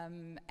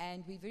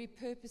 And we very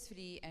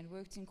purposefully and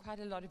worked in quite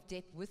a lot of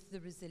depth with the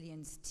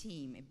resilience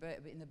team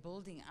in the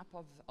building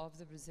up of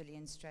the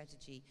resilience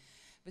strategy.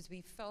 Was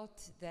we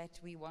felt that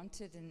we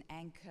wanted an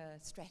anchor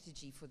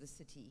strategy for the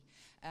city,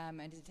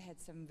 and it had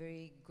some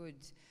very good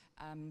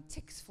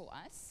ticks for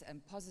us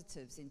and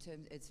positives in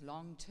terms of its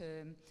long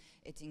term.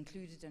 It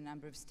included a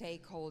number of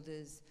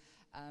stakeholders,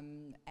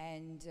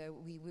 and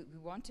we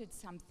wanted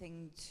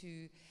something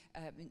to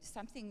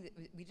something that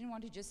we didn't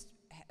want to just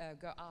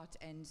go out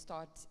and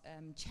start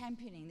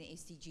championing the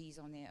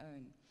SDGs on their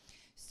own.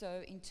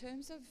 So in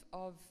terms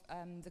of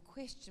the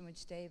question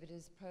which David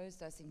has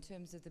posed us in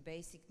terms of the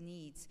basic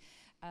needs,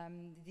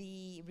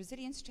 the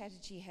resilience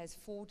strategy has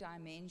 4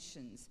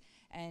 dimensions,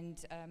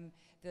 and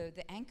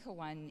the anchor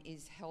one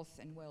is health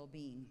and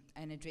well-being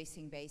and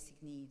addressing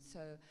basic needs. So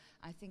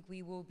I think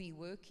we will be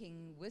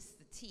working with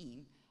the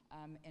team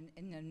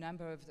in a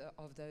number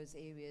of those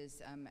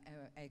areas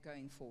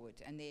going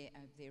forward. And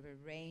there are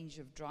a range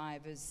of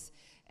drivers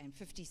and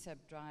 50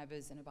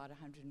 sub-drivers and about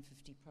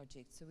 150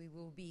 projects. So we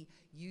will be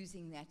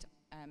using that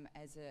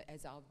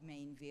as our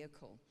main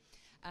vehicle.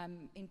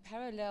 In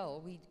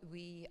parallel,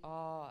 we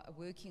are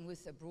working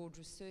with a broad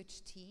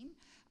research team,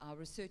 our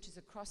researchers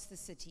across the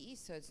city,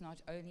 so it's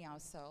not only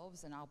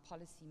ourselves and our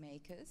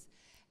policymakers.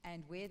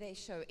 And where they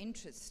show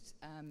interest,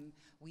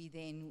 we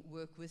then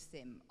work with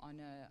them on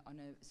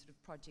a sort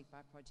of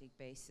project-by-project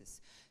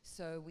basis.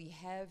 So we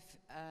have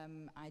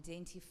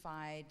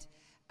identified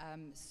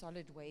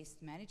solid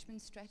waste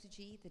management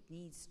strategy that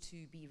needs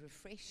to be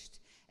refreshed.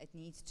 It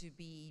needs to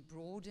be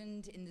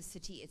broadened in the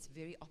city. It's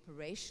very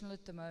operational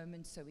at the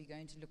moment, so we're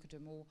going to look at a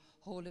more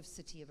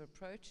whole-of-city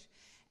approach.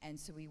 And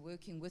so we're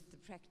working with the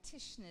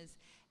practitioners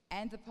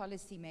and the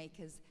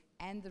policymakers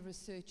and the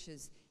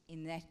researchers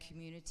in that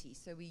community.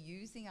 So we're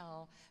using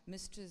our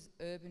Mistra's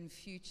Urban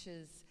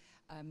Futures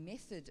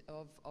method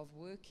of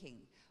working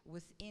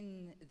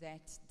within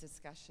that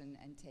discussion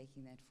and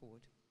taking that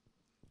forward.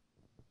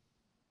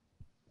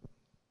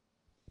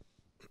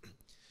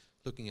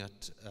 Looking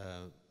at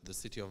the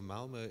city of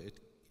Malmö,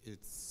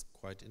 it's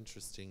quite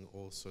interesting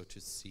also to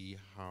see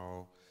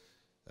how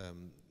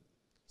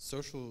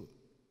social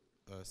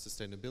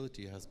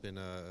sustainability has been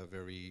a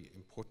very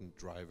important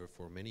driver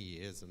for many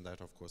years, and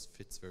that of course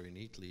fits very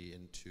neatly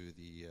into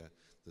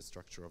the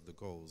structure of the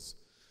goals.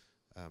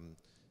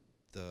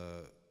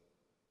 The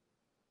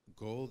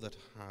goal that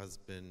has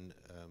been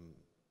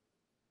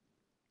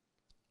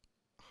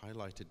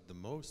highlighted the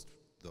most,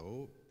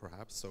 though,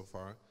 perhaps so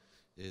far,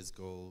 is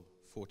goal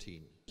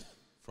 14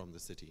 from the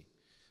city,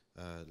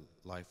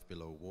 life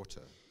below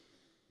water,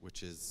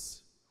 which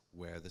is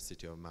where the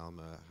city of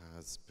Malmö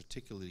has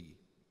particularly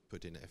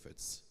put in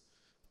efforts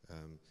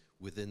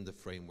within the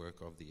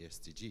framework of the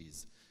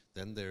SDGs.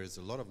 Then there is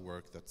a lot of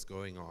work that's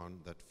going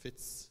on that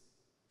fits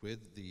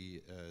with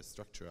the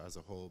structure as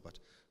a whole, but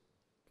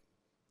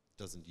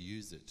doesn't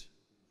use it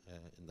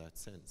in that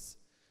sense.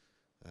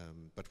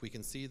 But we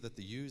can see that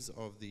the use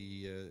of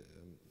the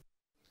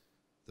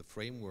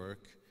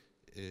framework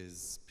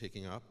is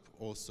picking up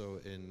also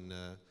in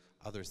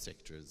other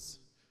sectors.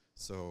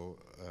 So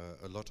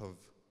a lot of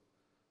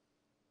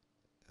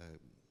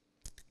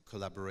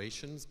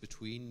collaborations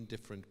between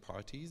different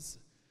parties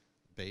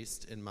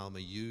based in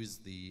Malmö use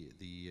the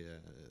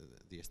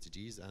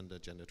SDGs and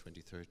Agenda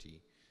 2030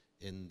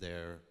 in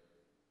their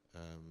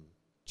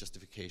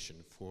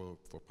justification for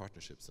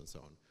partnerships and so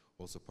on.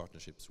 Also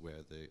partnerships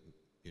where the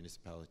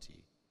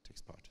municipality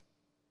takes part.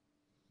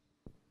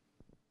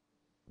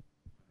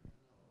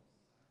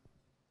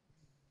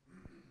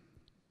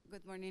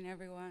 Good morning,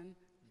 everyone.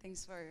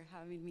 Thanks for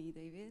having me,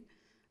 David.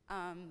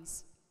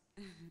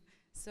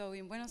 So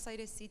in Buenos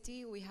Aires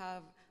City, we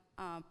have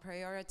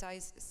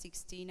prioritized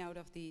 16 out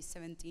of the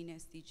 17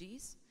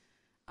 SDGs.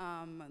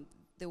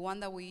 The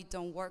one that we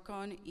don't work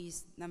on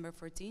is number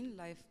 14,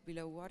 life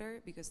below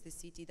water, because the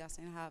city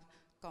doesn't have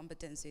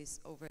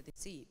competencies over the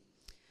sea.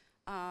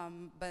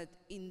 But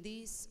in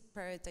this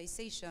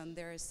prioritization,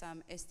 there are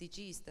some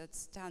SDGs that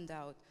stand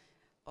out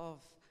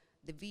of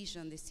the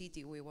vision, the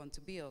city we want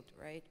to build,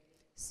 right?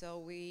 So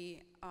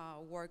we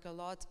work a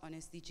lot on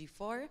SDG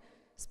 4,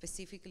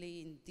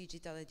 specifically in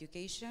digital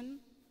education.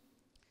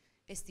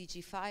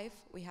 SDG 5,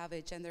 we have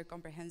a gender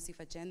comprehensive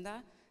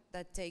agenda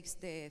that takes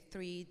the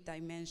 3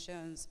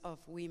 dimensions of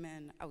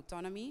women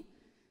autonomy,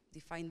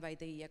 defined by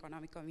the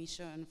Economic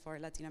Commission for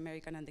Latin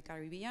America and the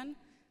Caribbean.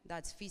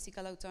 That's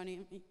physical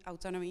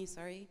autonomy,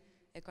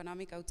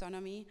 economic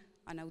autonomy,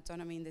 and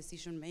autonomy in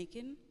decision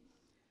making.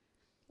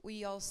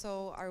 We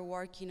also are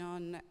working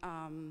on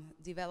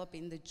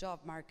developing the job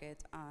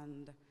market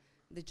and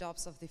the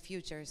jobs of the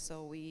future.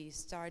 So we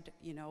start,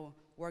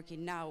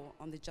 working now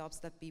on the jobs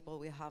that people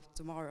will have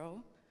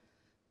tomorrow.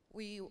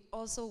 We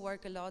also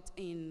work a lot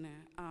in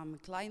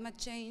climate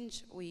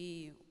change.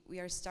 We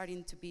are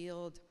starting to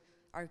build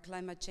our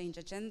climate change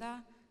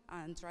agenda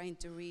and trying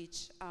to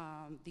reach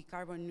the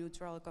carbon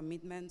neutral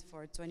commitment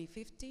for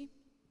 2050.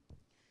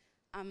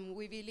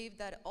 We believe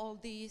that all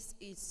this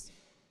is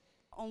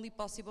only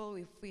possible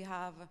if we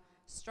have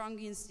strong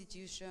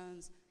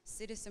institutions,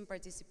 citizen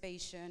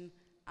participation,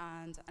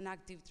 and an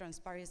active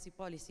transparency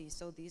policy.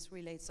 So this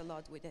relates a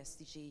lot with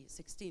SDG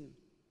 16.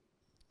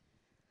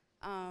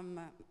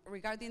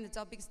 Regarding the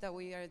topics that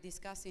we are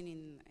discussing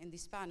in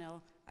this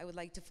panel, I would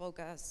like to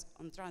focus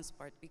on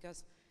transport,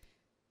 because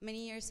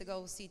many years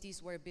ago,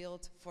 cities were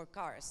built for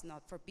cars,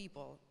 not for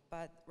people.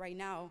 But right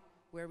now,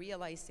 we're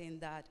realizing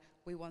that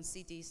we want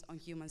cities on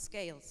human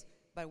scales,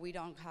 but we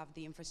don't have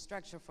the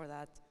infrastructure for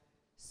that.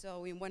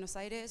 So in Buenos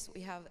Aires,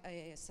 we have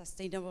a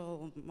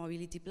sustainable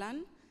mobility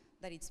plan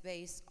that is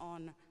based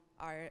on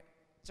our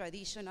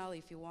traditional,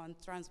 if you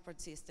want,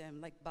 transport system,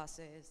 like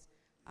buses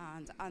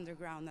and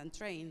underground and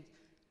train.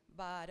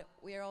 But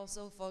we are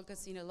also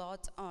focusing a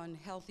lot on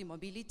healthy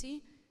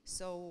mobility.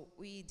 So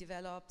we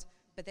developed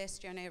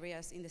pedestrian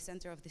areas in the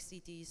center of the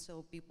city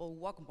so people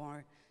walk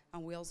more.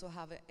 And we also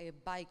have a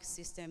bike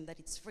system that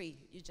it's free.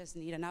 You just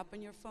need an app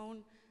on your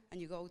phone,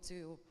 and you go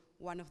to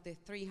one of the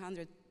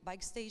 300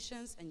 bike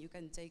stations, and you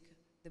can take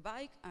the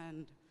bike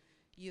and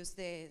use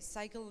the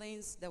cycle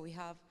lanes that we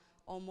have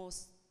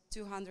almost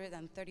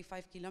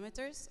 235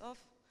 kilometers of.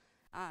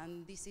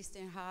 And this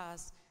system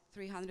has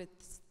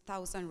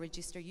 300,000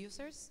 registered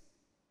users.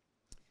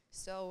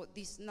 So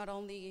this not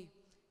only,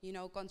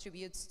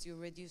 contributes to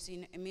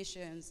reducing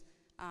emissions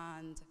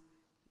and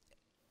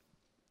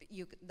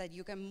that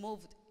you can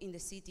move in the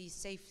city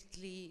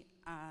safely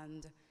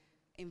and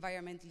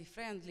environmentally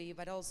friendly,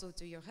 but also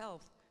to your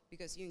health,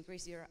 because you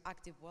increase your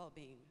active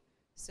well-being.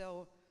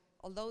 So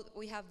although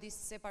we have these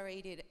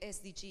separated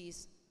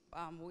SDGs,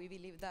 we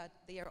believe that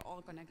they are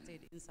all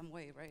connected in some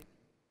way, right?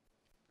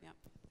 Yeah.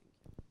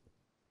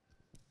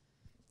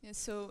 Yeah,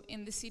 so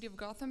in the city of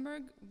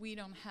Gothenburg, we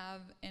don't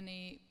have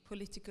any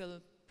political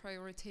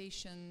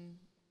prioritization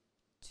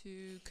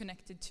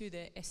connected to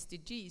the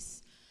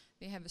SDGs.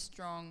 They have a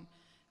strong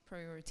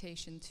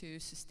prioritization to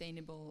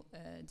sustainable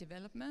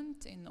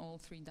development in all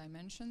 3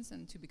 dimensions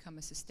and to become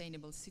a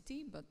sustainable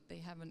city, but they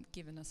haven't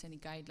given us any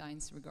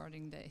guidelines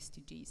regarding the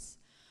SDGs.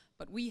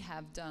 But we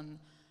have done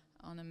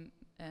on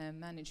a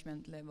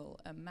management level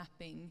a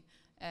mapping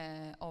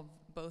of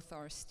both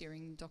our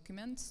steering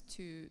documents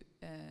to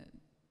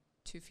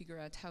figure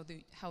out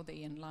how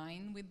they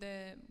align with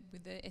the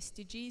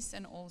SDGs,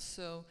 and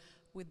also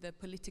with the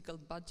political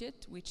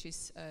budget, which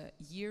is a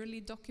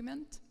yearly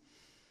document.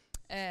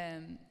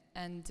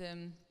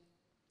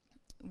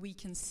 We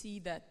can see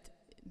that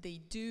they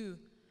do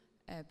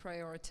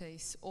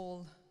prioritize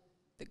all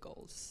the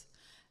goals,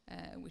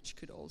 which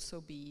could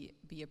also be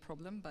a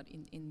problem, but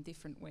in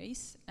different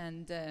ways.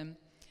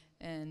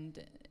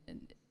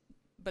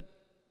 But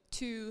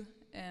 2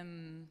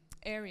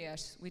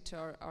 areas which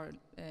are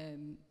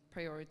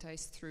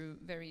prioritized through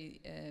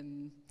very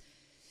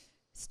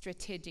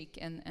strategic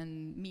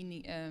and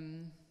meaning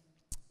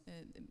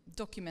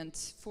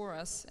documents for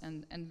us,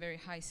 and very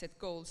high set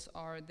goals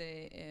are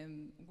the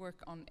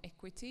work on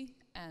equity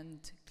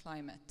and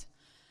climate.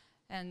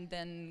 And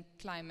then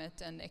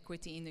climate and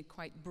equity in a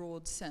quite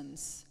broad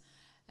sense.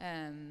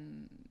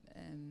 And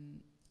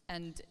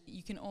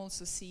you can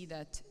also see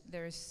that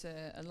there's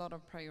a lot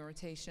of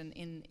prioritization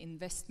in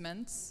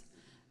investments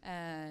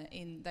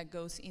that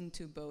goes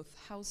into both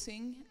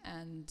housing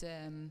and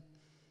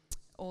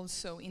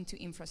also into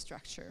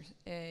infrastructure.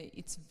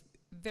 It's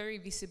very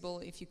visible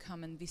if you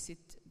come and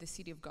visit the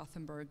city of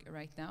Gothenburg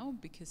right now,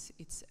 because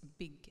it's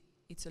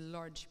a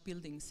large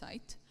building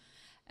site.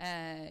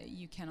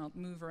 You cannot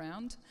move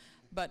around,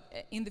 but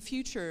in the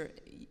future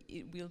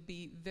it will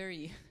be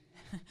very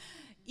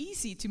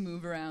easy to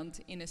move around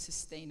in a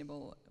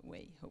sustainable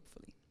way,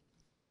 hopefully.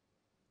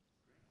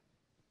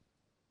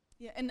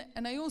 Yeah,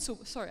 and I also,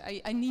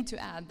 I need to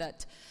add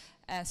that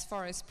as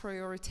far as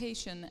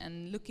prioritization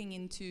and looking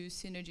into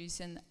synergies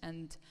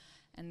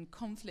and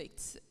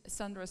conflicts,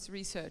 Sandra's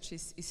research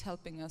is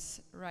helping us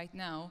right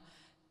now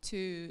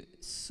to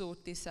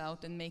sort this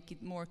out and make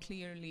it more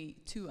clearly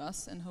to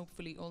us, and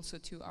hopefully also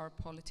to our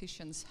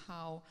politicians,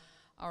 how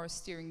our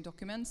steering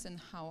documents and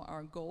how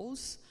our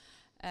goals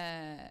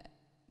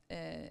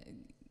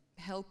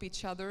help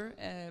each other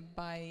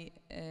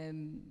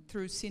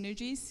through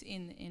synergies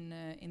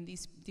in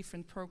these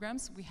different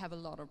programs. We have a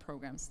lot of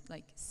programs,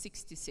 like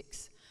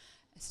 66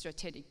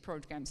 strategic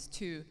programs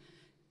to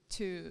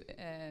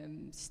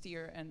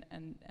steer and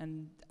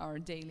our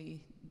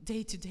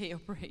day-to-day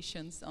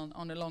operations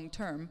on a long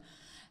term,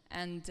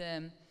 and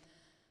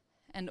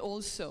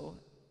also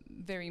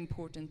very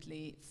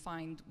importantly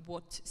find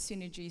what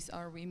synergies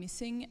are we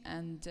missing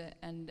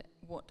and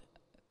what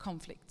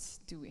conflicts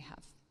do we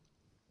have.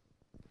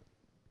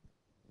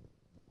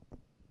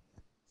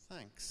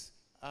 Thanks.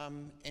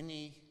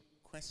 Any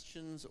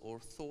questions or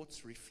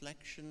thoughts,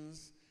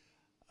 reflections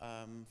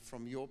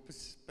from your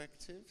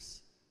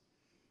perspectives?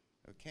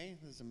 Okay,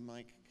 there's a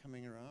mic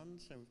coming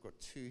around. So we've got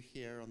two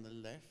here on the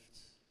left.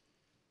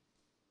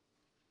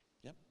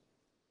 Yep.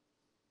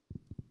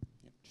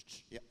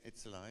 Yep,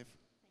 it's alive.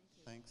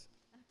 Thank you.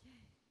 Thanks.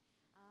 Okay.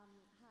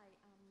 Hi,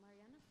 I'm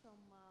Mariana from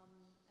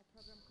a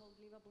program called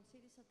Livable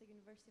Cities at the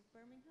University of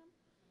Birmingham.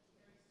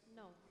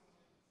 No.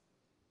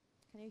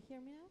 Can you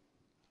hear me now?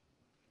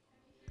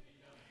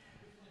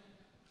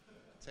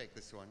 Take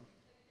this one.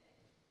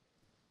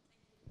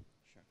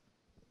 Sure.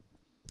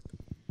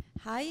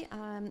 Hi,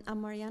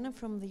 I'm Mariana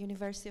from the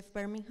University of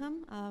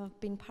Birmingham. I've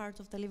been part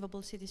of the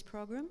Livable Cities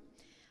program.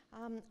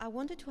 I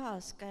wanted to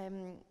ask,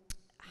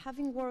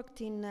 having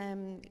worked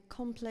in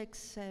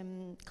complex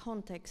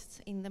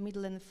contexts in the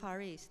Middle and the Far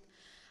East,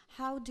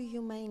 how do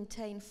you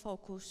maintain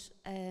focus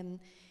in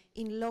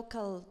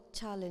local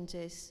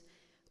challenges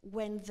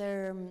when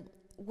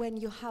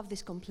you have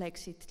this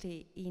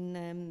complexity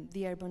in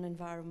the urban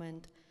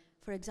environment?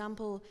 For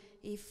example,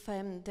 if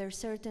there are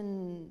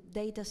certain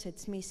data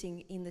sets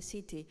missing in the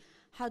city,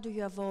 how do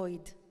you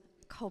avoid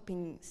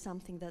copying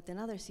something that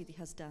another city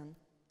has done?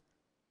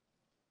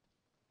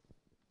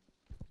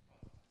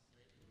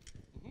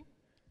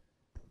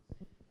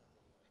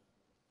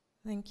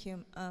 Thank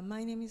you.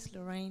 My name is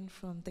Lorraine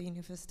from the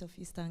University of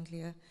East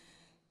Anglia.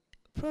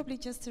 Probably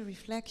just a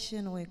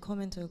reflection or a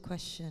comment or a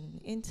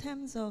question. In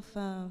terms of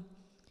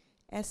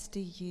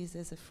SDGs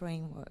as a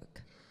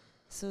framework,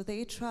 so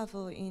they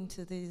travel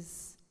into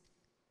these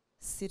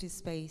city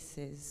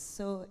spaces.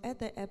 So at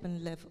the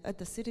urban level, at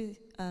the city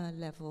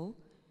level,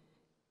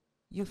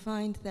 you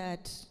find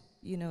that,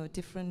 you know,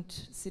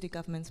 different city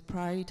governments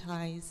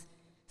prioritize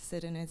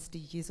certain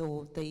SDGs,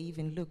 or they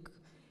even look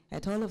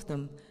at all of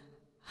them.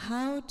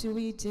 How do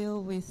we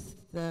deal with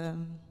the,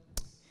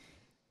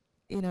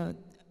 you know,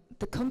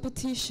 the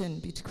competition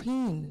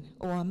between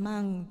or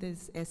among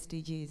these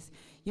SDGs?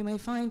 You may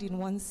find in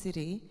one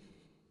city,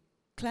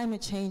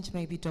 climate change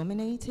may be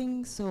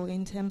dominating, so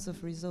in terms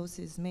of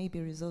resources, maybe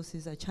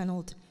resources are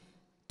channeled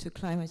to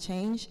climate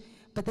change.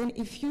 But then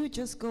if you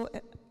just go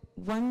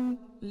one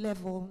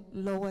level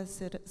lower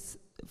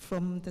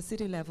from the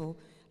city level,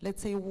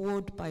 let's say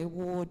ward by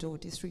ward or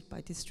district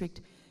by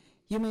district,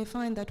 you may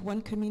find that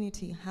one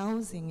community,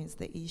 housing is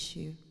the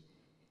issue.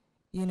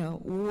 You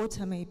know,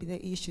 water may be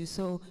the issue.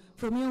 So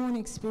from your own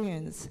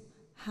experience,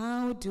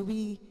 how do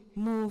we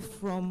move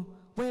from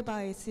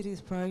whereby a city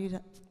is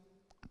prioritizing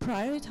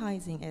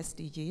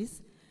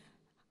SDGs,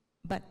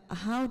 but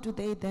how do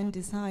they then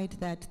decide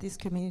that this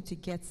community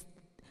gets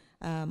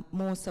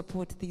more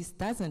support, this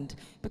doesn't?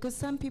 Because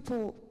some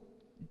people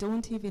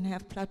don't even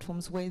have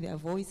platforms where their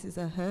voices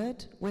are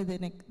heard, where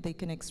they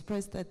can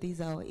express that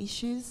these are our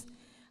issues.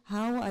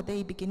 How are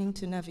they beginning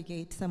to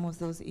navigate some of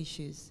those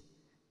issues?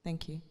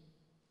 Thank you.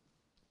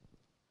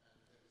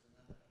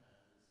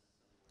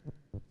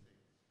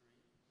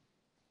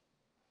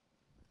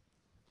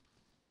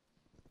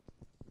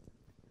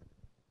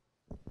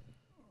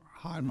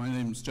 Hi, my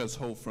name's Jez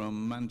Hall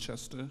from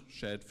Manchester,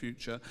 Shared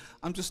Future.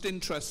 I'm just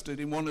interested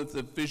in one of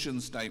the vision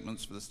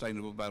statements for the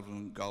Sustainable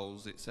Development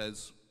Goals. It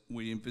says,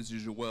 we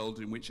envisage a world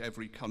in which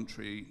every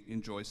country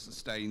enjoys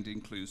sustained,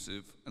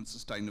 inclusive and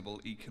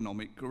sustainable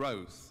economic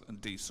growth and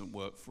decent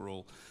work for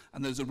all.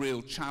 And there's a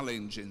real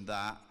challenge in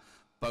that,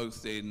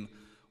 both in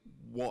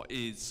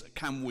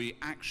can we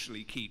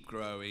actually keep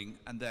growing,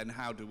 and then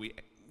how do we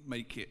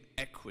make it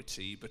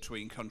equity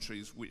between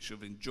countries which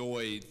have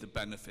enjoyed the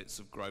benefits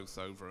of growth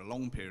over a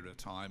long period of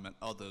time and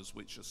others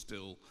which are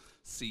still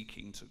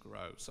seeking to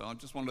grow. So I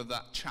just wondered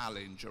that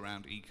challenge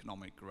around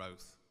economic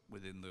growth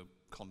within the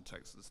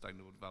context of the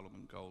Sustainable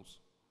Development Goals.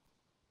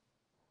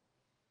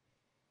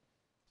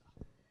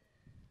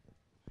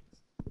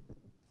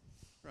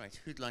 Right,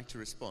 who'd like to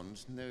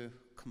respond? No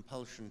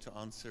compulsion to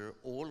answer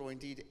all or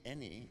indeed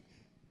any.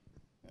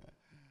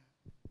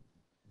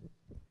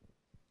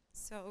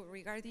 So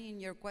regarding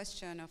your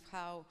question of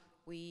how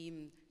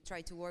we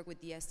try to work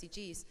with the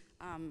SDGs,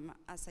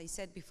 as I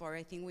said before,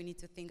 I think we need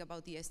to think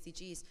about the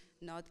SDGs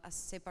not as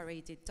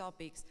separated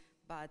topics,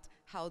 but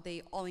how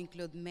they all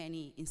include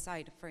many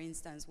inside. For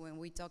instance, when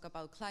we talk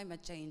about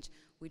climate change,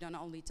 we don't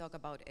only talk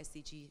about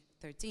SDG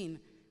 13,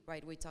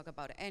 right? We talk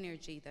about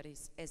energy, that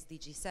is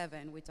SDG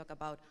 7. We talk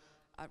about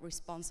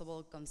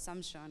responsible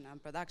consumption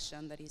and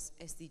production, that is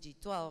SDG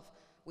 12.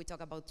 We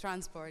talk about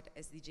transport,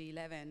 SDG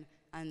 11,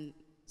 and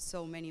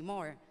so many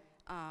more.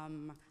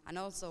 And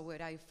also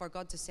what I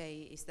forgot to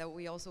say is that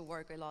we also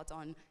work a lot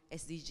on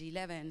SDG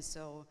 11.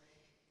 So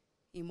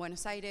in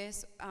Buenos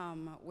Aires,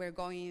 we're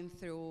going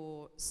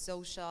through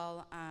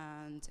social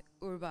and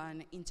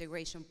urban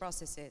integration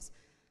processes.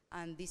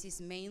 And this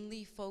is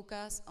mainly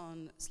focused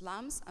on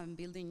slums and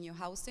building new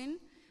housing.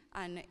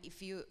 And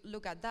if you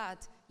look at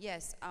that,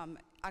 yes,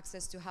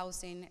 access to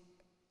housing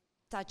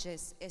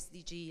touches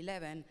SDG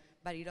 11,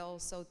 but it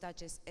also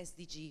touches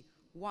SDG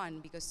 1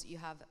 because you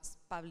have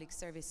public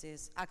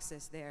services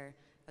access there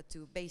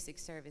to basic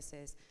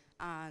services.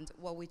 And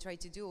what we try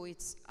to do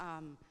is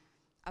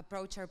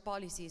approach our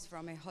policies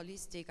from a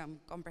holistic and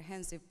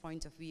comprehensive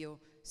point of view.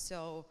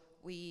 So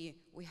we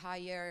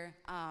hire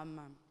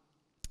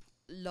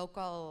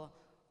local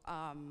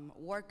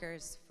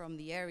workers from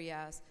the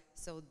areas.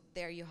 So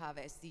there you have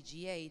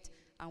SDG 8,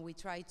 and we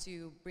try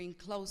to bring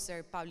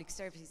closer public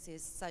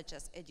services such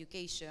as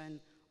education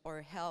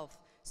or health.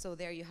 So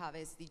there you have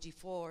SDG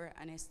 4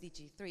 and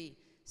SDG 3.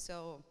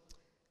 So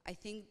I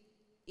think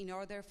in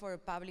order for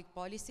public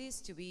policies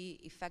to be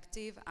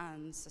effective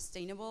and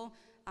sustainable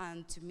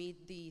and to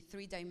meet the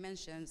 3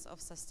 dimensions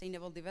of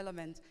sustainable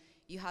development,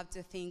 you have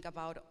to think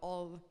about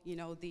all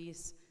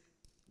these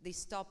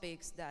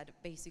topics that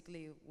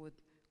basically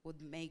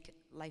would make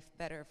life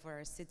better for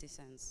our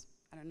citizens.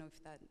 I don't know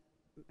if that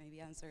maybe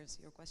answers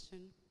your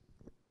question.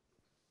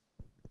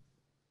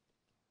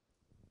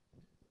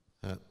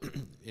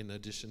 In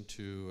addition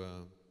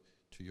to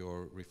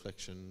your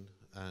reflection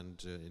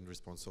and in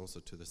response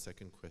also to the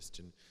second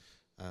question,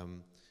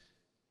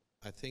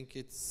 I think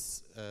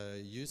it's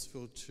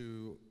useful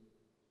to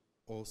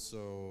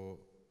also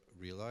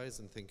realize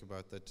and think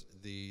about that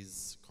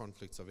these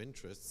conflicts of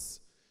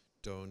interests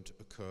don't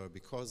occur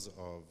because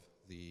of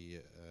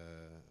the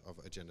of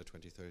Agenda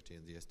 2030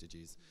 and the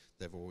SDGs.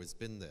 They've always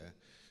been there.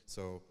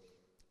 So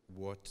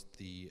what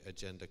the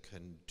agenda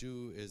can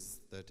do is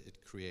that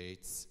it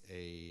creates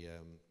a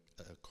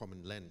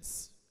common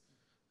lens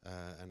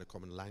and a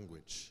common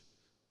language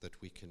that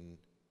we can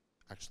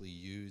actually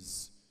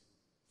use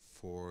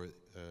for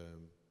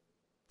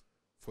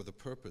the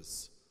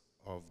purpose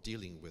of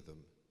dealing with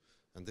them.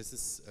 And this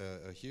is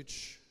a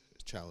huge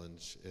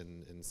challenge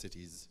in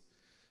cities,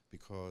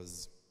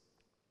 because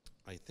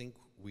I think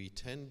we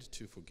tend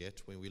to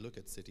forget when we look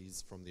at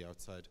cities from the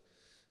outside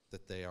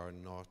that they are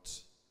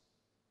not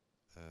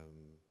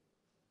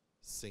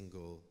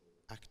single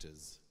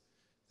actors.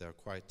 They are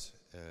quite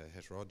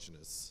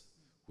heterogeneous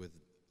with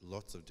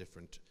lots of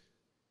different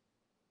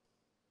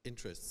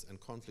interests and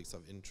conflicts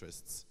of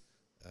interests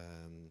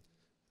and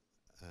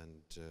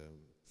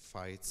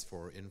fights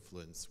for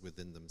influence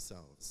within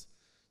themselves.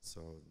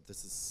 So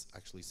this is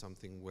actually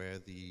something where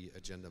the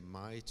agenda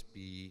might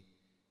be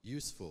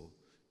useful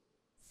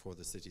for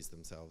the cities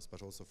themselves,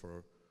 but also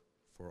for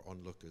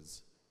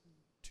onlookers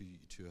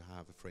to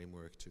have a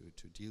framework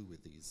to deal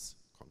with these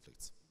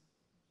conflicts.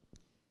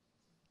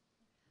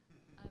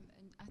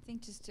 And I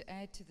think just to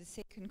add to the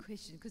second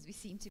question, because we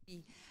seem to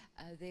be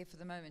there for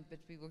the moment, but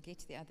we will get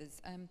to the others.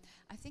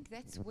 I think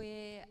that's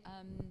where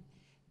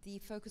the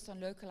focus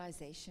on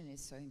localization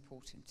is so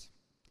important.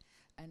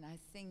 And I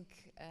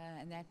think,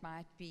 and that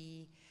might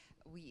be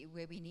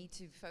where we need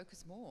to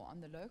focus more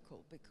on the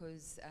local,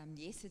 because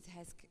yes, it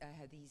has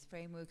these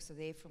frameworks are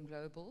there from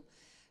global,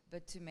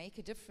 but to make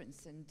a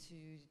difference and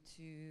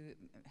to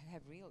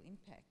have real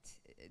impact,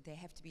 they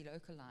have to be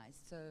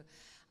localized. So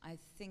I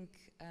think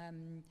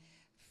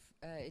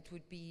it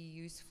would be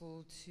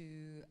useful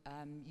to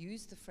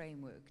use the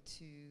framework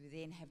to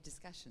then have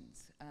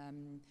discussions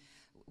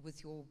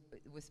with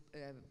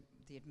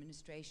the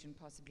administration,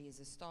 possibly as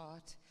a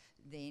start,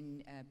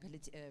 then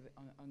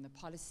on the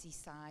policy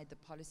side, the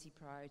policy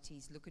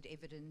priorities, look at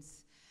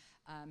evidence,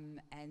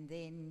 and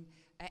then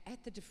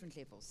at the different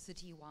levels,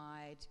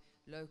 citywide,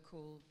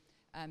 local.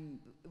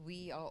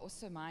 We are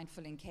also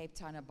mindful in Cape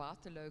Town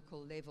about the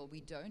local level.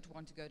 We don't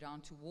want to go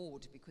down to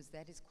ward, because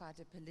that is quite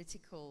a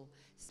political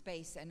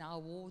space, and our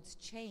wards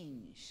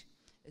change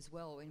as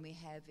well when we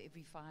have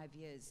every 5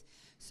 years.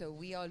 So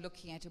we are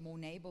looking at a more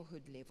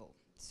neighborhood level.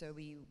 So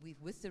we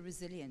with the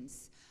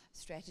resilience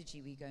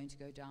strategy, we're going to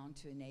go down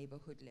to a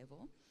neighborhood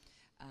level.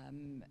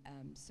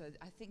 So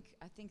I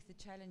think the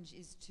challenge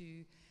is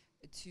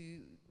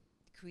to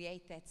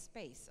create that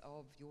space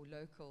of your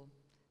local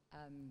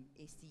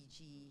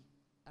SDG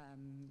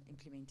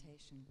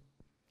implementation.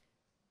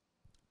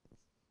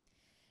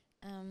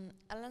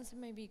 I'll answer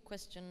maybe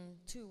question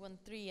 2 and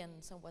 3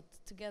 and somewhat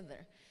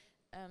together.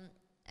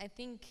 I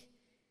think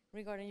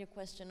regarding your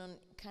question on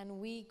can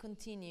we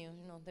continue,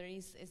 there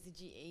is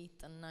SDG 8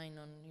 and 9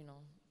 on,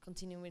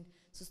 continue with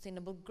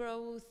sustainable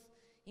growth,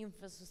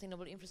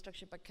 sustainable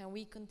infrastructure, but can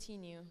we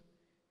continue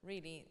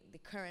really the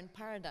current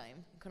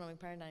paradigm, economic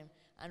paradigm,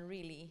 and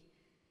really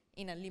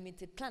in a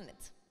limited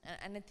planet?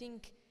 And I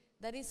think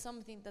that is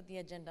something that the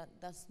agenda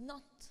does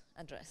not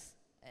address.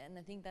 And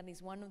I think that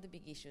is one of the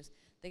big issues.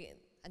 The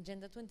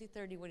Agenda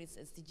 2030, with its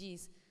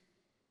SDGs,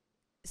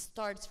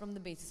 starts from the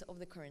basis of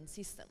the current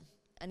system.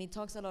 And it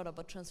talks a lot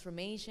about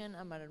transformation,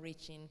 about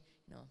reaching,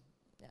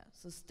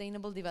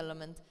 sustainable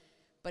development,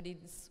 but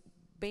it's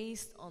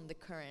based on the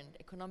current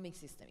economic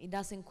system. It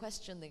doesn't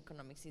question the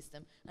economic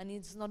system, and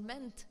it's not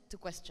meant to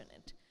question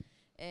it.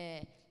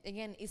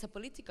 Again, it's a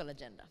political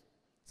agenda.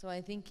 So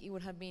I think it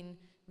would have been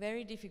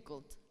very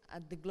difficult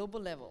at the global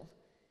level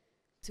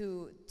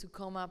to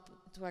come up,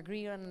 to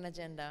agree on an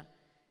agenda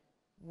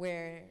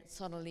where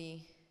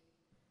suddenly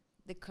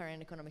the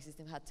current economic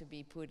system had to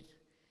be put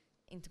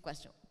into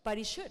question. But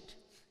it should.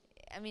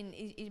 I mean,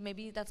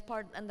 maybe that's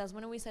part, and that's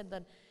when we said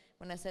that,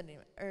 when I said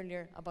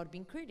earlier about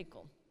being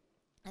critical.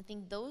 I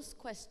think those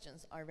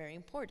questions are very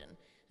important.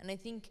 And I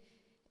think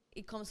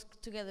it comes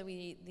together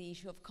with the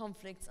issue of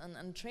conflicts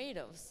and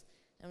trade-offs.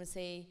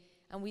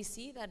 And we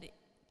see that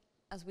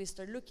as we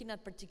start looking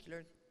at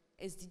particular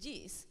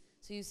SDGs,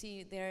 so you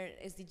see there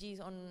are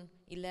SDGs on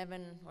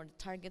 11, or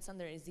targets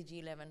under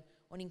SDG 11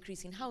 on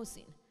increasing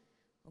housing.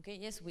 Okay,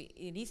 yes,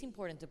 it is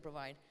important to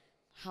provide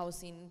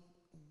housing,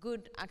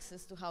 good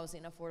access to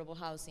housing, affordable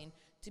housing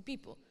to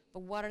people.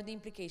 But what are the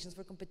implications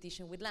for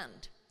competition with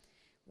land?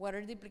 What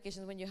are the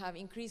implications when you have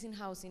increasing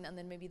housing and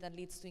then maybe that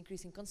leads to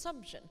increasing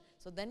consumption?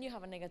 So then you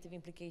have a negative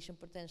implication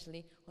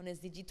potentially on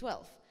SDG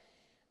 12.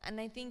 And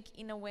I think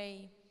in a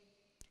way,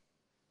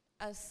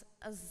 as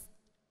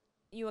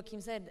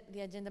Joakim said, the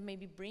agenda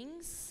maybe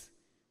brings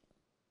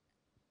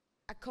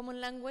a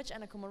common language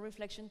and a common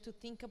reflection to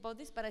think about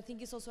this, but I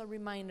think it's also a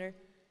reminder,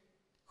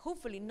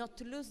 hopefully not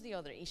to lose the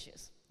other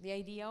issues. The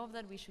idea of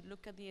that we should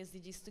look at the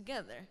SDGs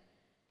together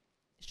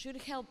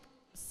should help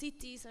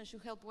cities and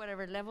should help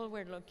whatever level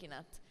we're looking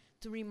at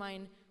to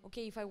remind,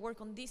 okay, if I work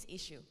on this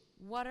issue,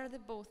 what are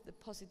both the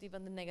positive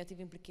and the negative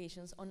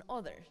implications on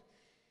others?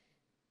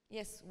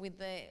 Yes, with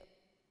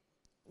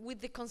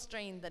the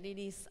constraint that it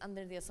is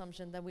under the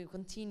assumption that we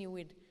continue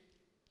with,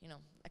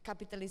 a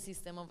capitalist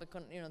system of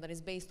that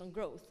is based on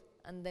growth,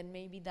 and then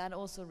maybe that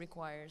also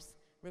requires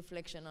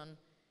reflection on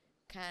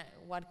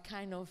what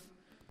kind of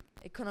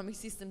economic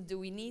system do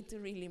we need to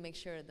really make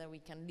sure that we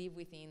can live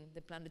within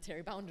the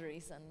planetary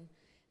boundaries and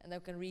that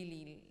we can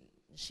really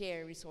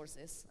share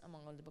resources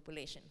among all the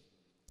population.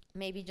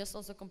 Maybe just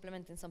also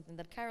complementing something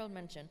that Carol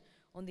mentioned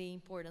on the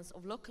importance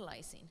of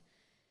localizing.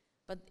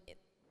 But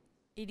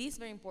it is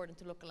very important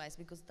to localize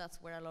because that's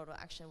where a lot of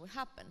action will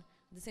happen.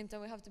 At the same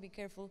time, we have to be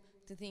careful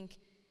to think,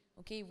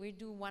 okay, we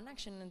do one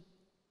action and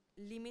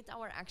limit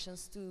our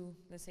actions to,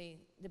 let's say,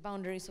 the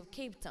boundaries of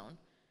Cape Town.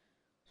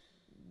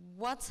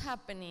 What's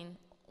happening?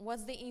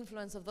 What's the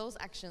influence of those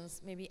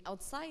actions maybe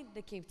outside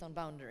the Cape Town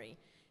boundary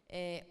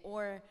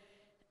or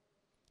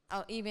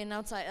even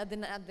outside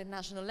at the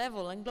national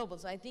level and global?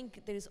 So I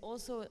think there is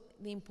also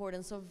the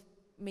importance of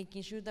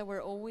making sure that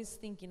we're always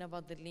thinking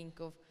about the link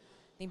of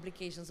the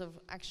implications of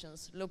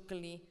actions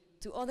locally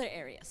to other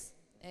areas,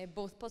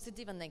 both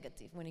positive and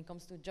negative, when it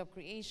comes to job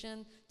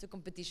creation, to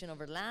competition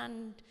over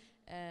land.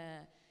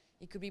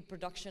 It could be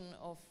production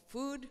of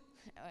food.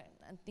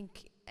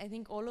 I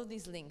think all of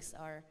these links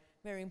are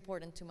very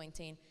important to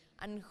maintain,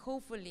 and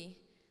hopefully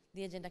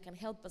the agenda can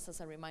help us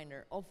as a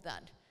reminder of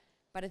that.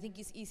 But I think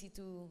it's easy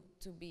to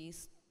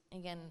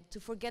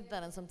forget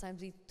that, and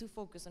sometimes we too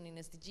focus on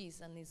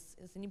SDGs, and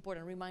it's an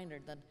important reminder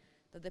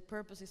that the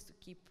purpose is to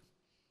keep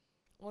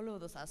all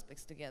of those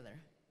aspects together.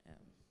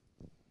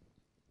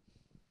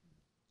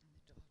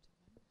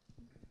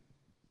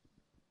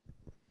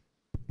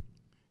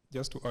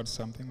 Just to add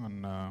something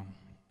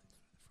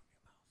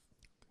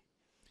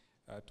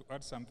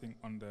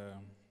on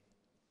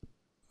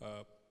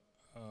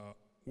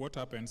what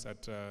happens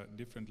at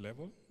different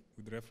level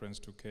with reference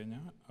to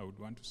Kenya, I would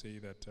want to say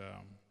that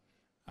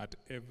at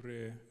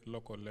every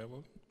local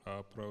level,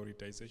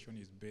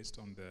 prioritization is based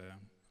on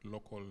the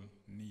local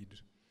need.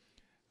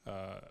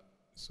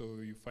 So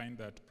you find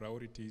that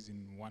priorities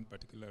in one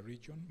particular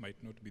region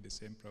might not be the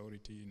same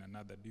priority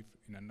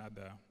in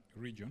another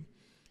region.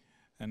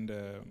 And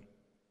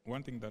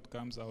one thing that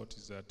comes out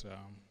is that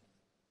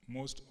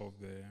most of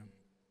the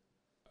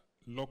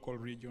local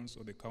regions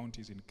or the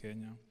counties in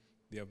Kenya,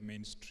 they have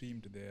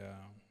mainstreamed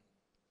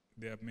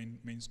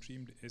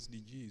mainstreamed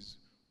SDGs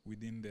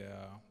within their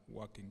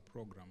working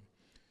program.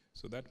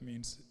 So that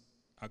means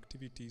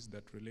activities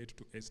that relate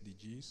to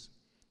SDGs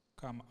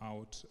come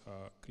out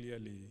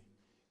clearly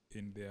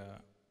in their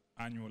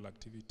annual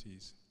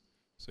activities.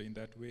 So in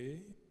that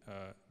way,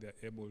 they're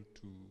able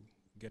to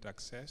get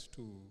access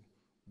to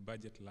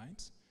budget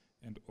lines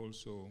and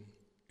also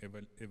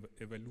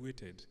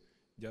evaluated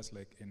just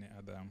like any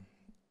other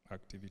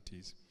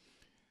activities.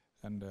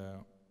 And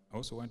I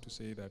also want to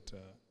say that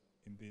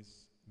in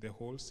the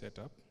whole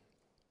setup,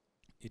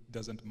 it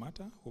doesn't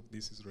matter, hope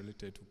this is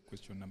related to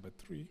question number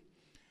 3,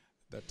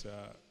 that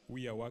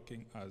we are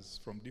working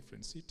from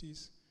different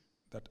cities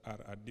that are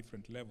at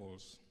different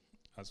levels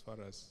as far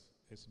as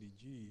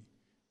SDGs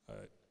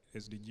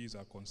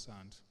are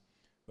concerned.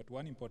 But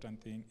one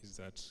important thing is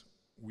that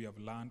we have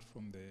learned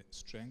from the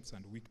strengths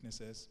and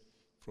weaknesses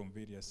from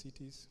various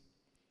cities.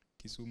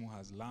 Kisumu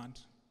has learned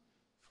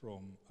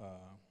from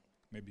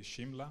maybe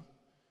Shimla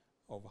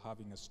of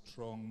having a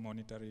strong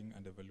monitoring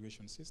and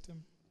evaluation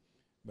system,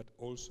 but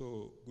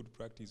also good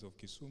practice of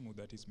Kisumu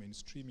that is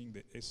mainstreaming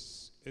the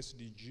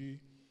SDG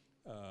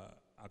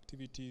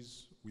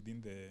activities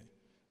within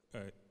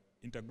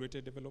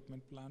integrated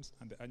development plans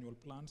and the annual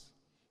plans,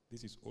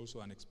 this is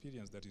also an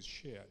experience that is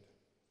shared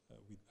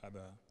with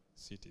other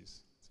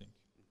cities. Thank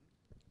you.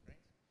 Great.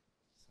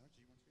 Sara,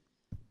 do you want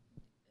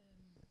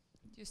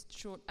to? Just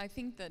short, I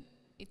think that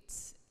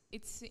it's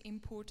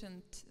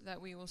important that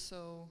we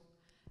also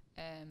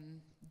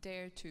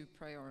dare to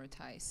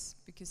prioritize,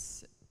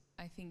 because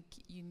I think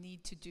you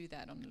need to do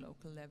that on a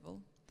local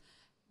level,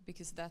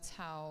 because that's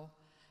how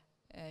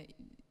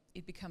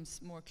it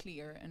becomes more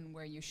clear and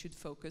where you should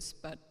focus.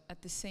 But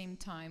at the same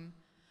time,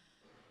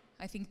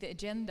 I think the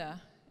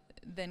agenda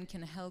then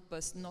can help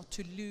us not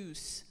to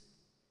lose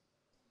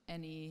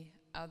any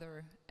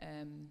other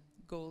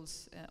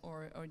goals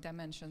or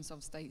dimensions of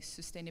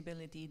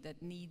sustainability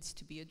that needs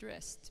to be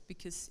addressed.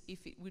 Because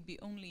if it would be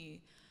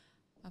only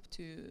up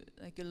to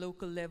like a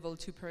local level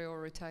to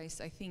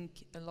prioritize, I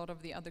think a lot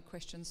of the other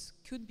questions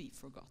could be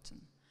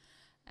forgotten.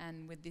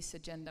 And with this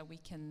agenda, we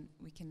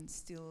can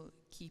still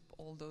keep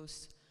all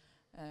those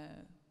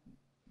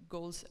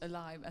goals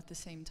alive at the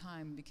same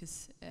time,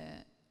 because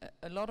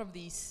a lot of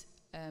these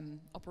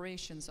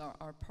operations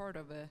are part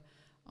of a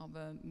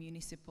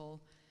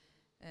municipal.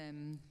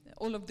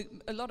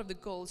 A lot of the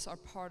goals are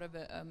part of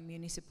a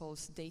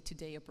municipal's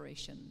day-to-day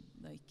operation,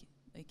 like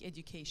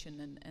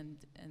education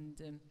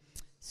and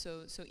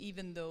so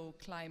even though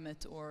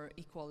climate or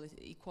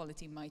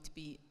equality might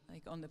be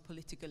like on the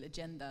political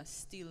agenda,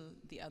 still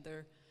the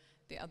other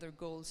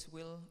goals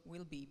will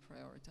be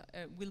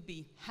prioritized, will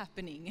be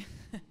happening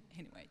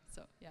anyway.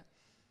 So yeah.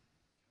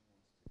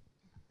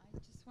 I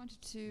just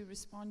wanted to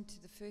respond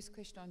to the first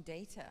question on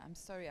data. I'm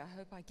sorry, I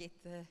hope I get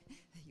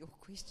your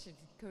question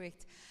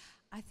correct.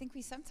 I think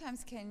we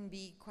sometimes can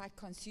be quite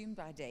consumed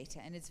by data,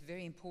 and it's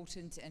very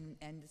important, and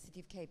the City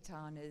of Cape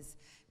Town has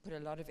put a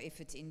lot of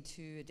effort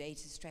into a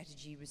data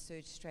strategy,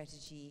 research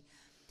strategy.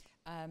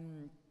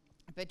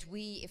 But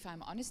we, if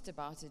I'm honest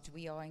about it,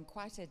 we are in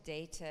quite a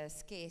data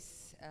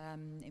scarce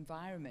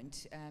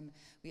environment.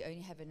 We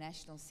only have a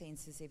national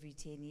census every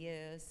 10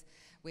 years,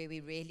 where we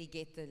rarely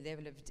get the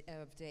level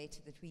of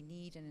data that we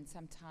need, and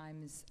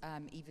sometimes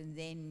even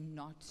then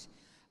not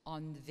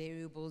on the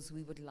variables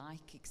we would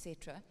like,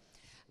 etc.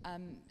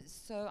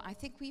 So I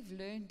think we've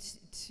learned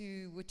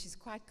to, which is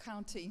quite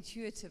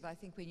counterintuitive, I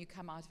think when you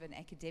come out of an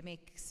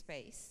academic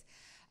space,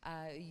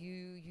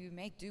 you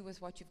make do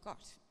with what you've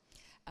got.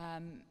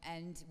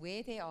 And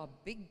where there are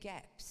big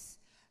gaps,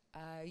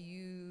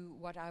 you,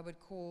 what I would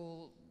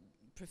call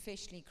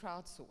professionally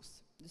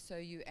crowdsource. So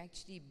you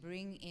actually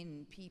bring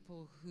in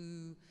people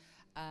who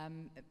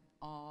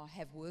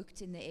have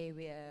worked in the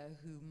area,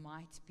 who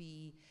might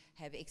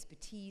have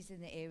expertise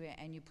in the area,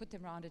 and you put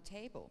them around a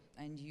table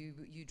and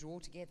you draw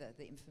together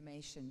the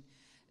information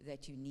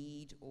that you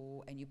need,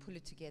 and you pull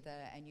it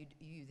together, and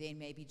you then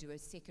maybe do a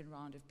second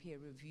round of peer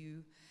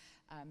review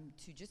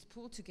to just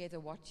pull together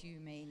what you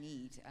may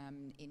need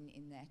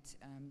in that,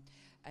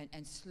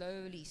 and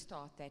slowly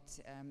start that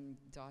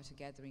data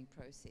gathering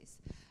process.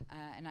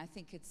 And I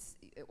think it's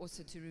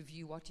also to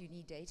review what you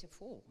need data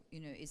for. You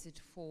know, is it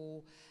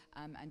for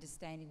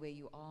understanding where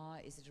you are?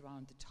 Is it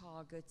around the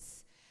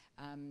targets?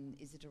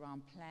 Is it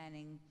around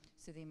planning?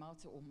 So the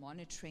amount or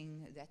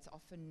monitoring, that's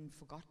often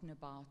forgotten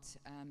about.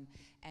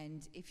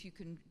 And if you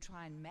can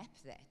try and map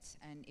that,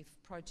 and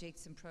if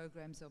projects and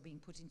programs are being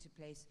put into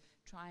place,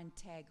 try and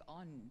tag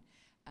on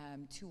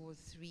 2 or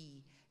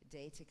 3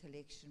 data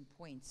collection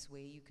points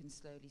where you can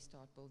slowly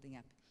start building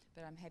up.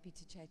 But I'm happy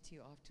to chat to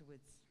you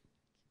afterwards.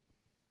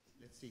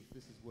 Let's see if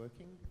this is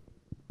working.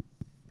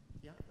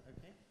 Yeah,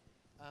 okay.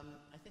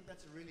 I think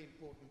that's a really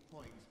important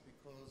point,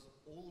 because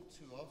all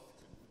too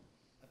often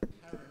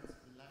apparent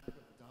lack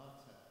of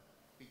data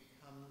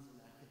becomes an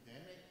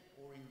academic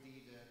or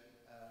indeed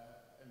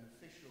an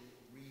official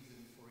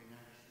reason for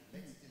inaction.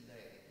 Let's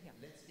delay,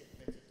 let's get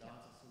better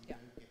data so we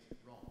don't get it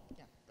wrong.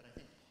 But I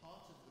think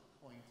part of the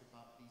point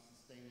about these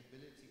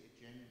sustainability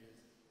agendas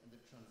and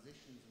the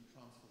transitions and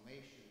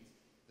transformations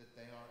that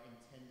they are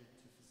intended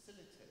to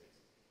facilitate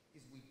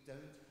is we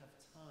don't have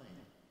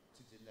time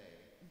to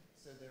delay.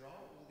 So there are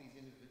all these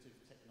innovative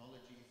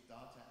technologies,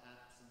 data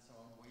apps and so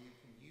on, where you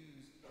can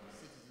use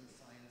citizen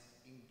science,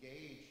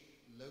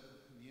 engage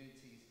local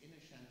communities in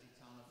a shanty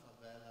town, a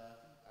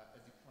favela, a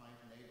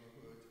deprived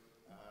neighborhood,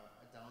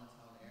 a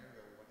downtown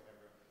area or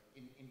whatever,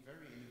 in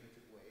very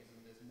innovative ways,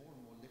 and there's more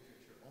and more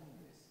literature on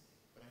this.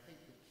 But I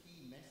think the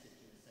key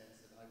message, in a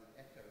sense, that I would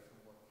echo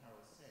from what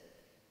Carol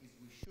said, is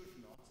we should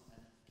not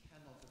and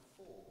cannot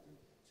afford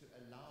to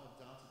allow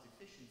data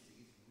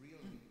deficiencies,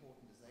 really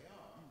important as they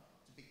are,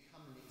 to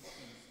become an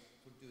excuse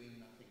for doing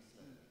nothing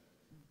slowly.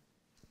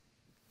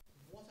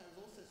 What I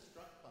was also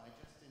struck by,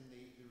 just in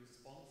the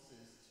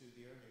responses to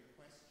the earlier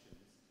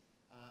questions,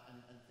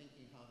 and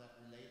thinking how that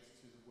relates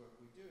to the work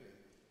we're doing,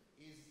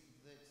 is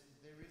that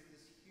there is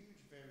this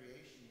huge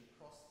variation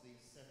across the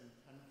 7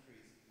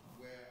 countries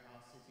where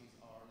our cities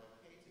are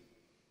located,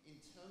 in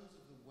terms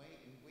of the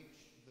way in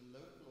which the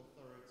local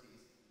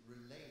authorities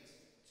relate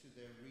to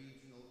their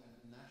regional and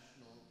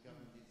national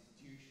government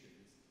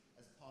institutions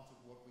as part of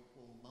what we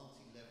call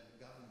multi-level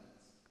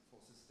governance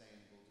for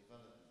sustainable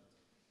development.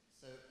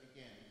 So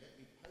again, let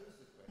me pose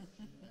the question,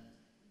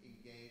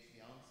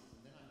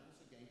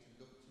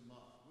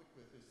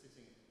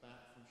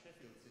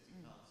 Sheffield City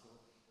Council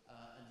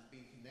and has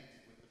been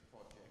connected with the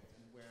project,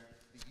 and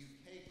where the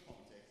UK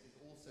context is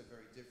also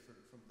very different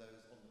from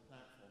those on the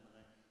platform.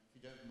 And if you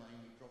don't mind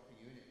me dropping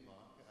you in it,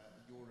 Mark,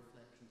 your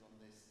reflections on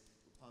this,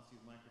 we'll pass you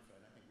the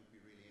microphone, I think would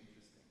be really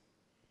interesting.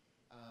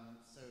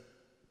 So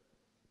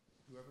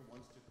whoever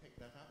wants to pick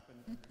that up and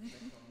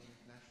reflect on the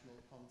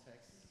national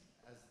context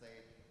as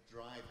they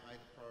drive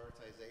either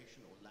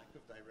prioritization or lack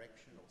of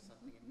direction or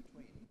something in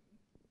between.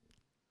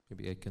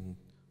 Maybe I can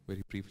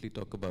very briefly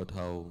talk about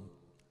how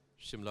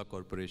Shimla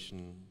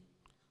Corporation,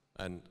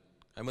 and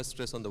I must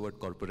stress on the word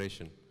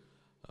corporation.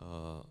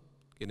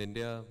 In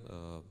India,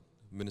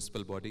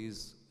 municipal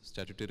bodies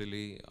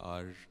statutorily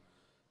are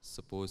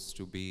supposed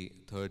to be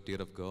third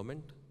tier of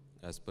government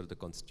as per the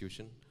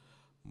constitution.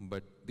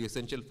 But the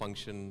essential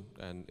function,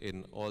 and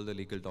in all the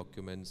legal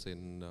documents,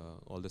 in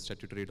all the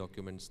statutory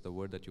documents, the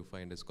word that you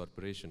find is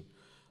corporation,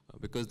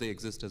 because they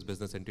exist as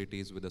business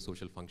entities with a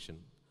social function.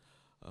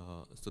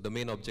 So the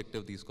main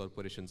objective these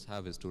corporations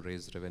have is to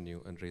raise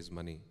revenue and raise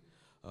money.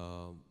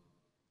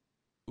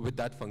 With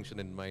that function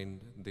in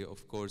mind, they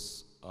of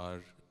course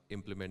are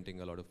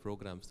implementing a lot of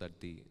programs that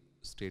the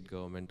state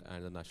government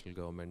and the national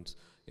governments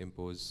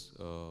impose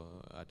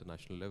at a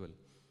national level.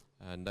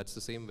 And that's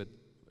the same with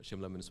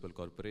Shimla Municipal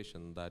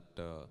Corporation, that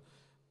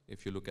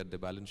if you look at the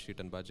balance sheet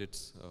and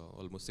budgets,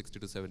 almost 60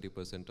 to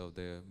 70% of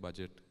their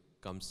budget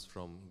comes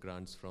from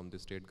grants from the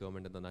state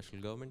government and the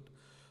national government.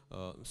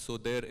 So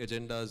their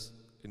agendas,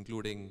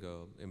 including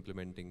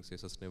implementing, say,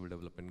 sustainable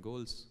development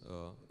goals,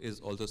 is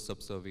also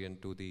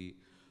subservient to the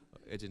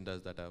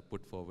agendas that are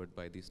put forward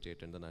by the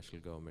state and the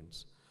national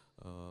governments.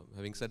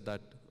 Having said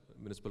that,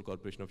 Municipal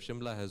Corporation of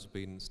Shimla has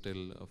been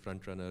still a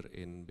front runner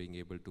in being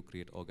able to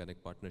create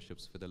organic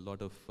partnerships with a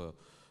lot of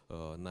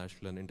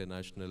national and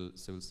international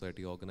civil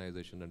society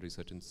organizations and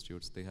research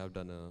institutes. They have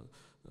done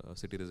a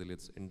city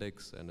resilience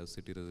index and a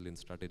city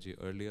resilience strategy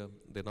earlier.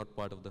 They're not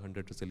part of the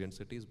 100 resilient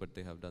cities, but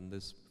they have done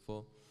this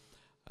before.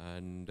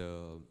 And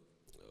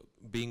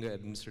being an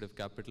administrative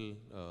capital,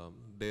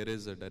 there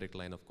is a direct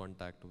line of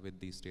contact with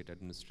the state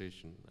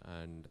administration,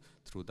 and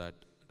through that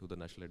to the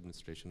national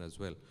administration as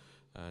well.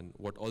 And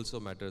what also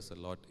matters a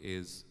lot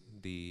is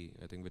the,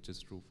 I think which is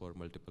true for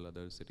multiple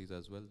other cities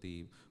as well,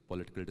 the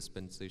political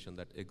dispensation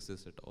that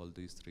exists at all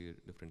these three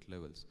different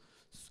levels.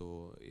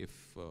 So if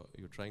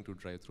you're trying to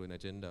drive through an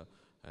agenda,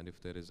 and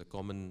if there is a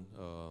common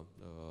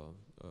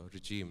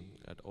regime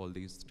at all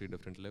these three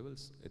different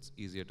levels, it's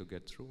easier to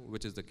get through,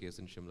 which is the case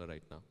in Shimla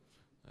right now.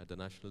 At the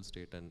national,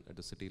 state, and at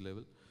the city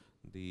level,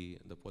 the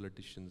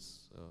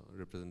politicians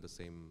represent the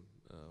same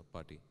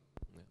party.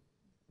 Yeah.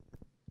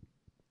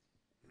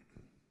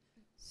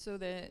 So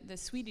the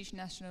Swedish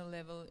national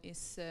level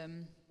is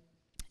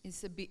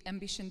a big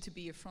ambition to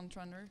be a front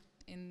runner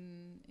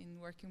in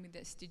working with the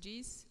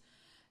SDGs,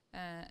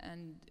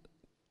 and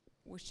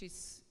which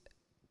is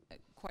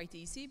quite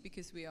easy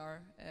because we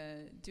are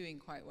doing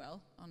quite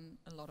well on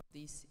a lot of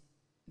these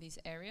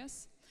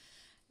areas.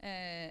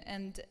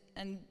 And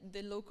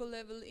the local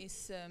level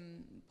is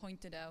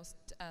pointed out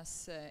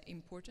as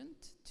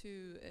important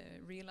to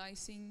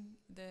realizing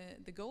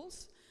the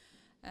goals,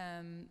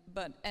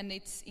 and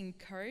it's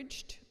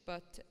encouraged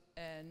but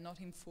not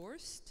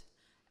enforced.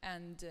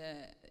 And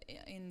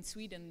in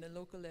Sweden, the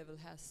local level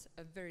has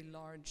a very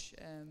large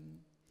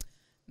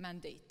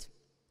mandate,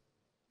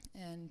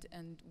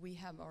 and we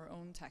have our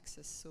own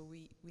taxes, so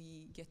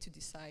we get to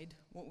decide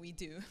what we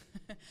do,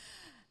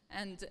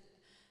 and.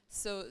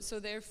 So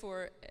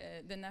therefore,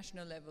 the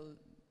national level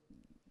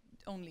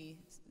only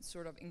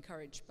sort of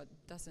encourage but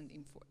doesn't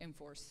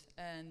enforce.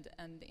 And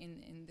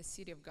in the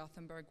city of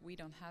Gothenburg, we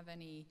don't have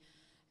any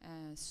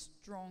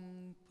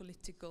strong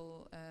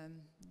political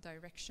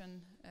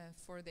direction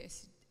for the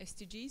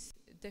SDGs.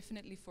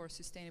 Definitely for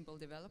sustainable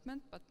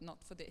development, but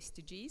not for the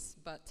SDGs.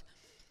 But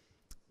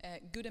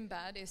good and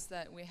bad is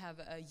that we have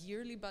a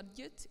yearly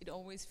budget. It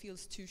always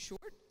feels too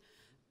short.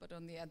 But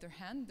on the other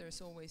hand,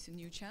 there's always a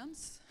new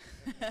chance.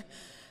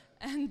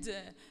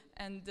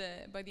 And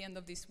by the end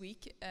of this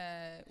week,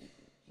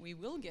 we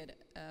will get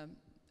a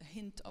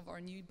hint of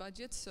our new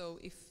budget. So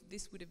if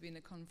this would have been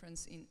a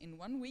conference in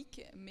 1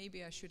 week,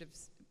 maybe I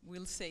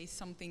will say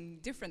something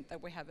different,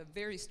 that we have a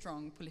very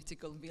strong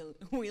political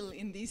will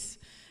in this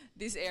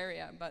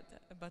area.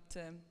 But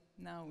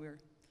now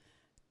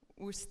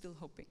we're still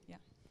hoping, yeah.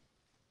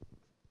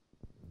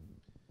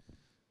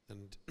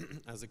 And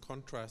as a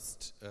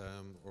contrast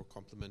or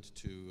complement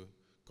to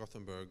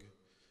Gothenburg,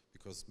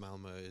 because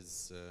Malmö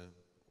is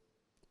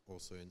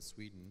also in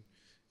Sweden,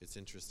 it's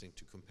interesting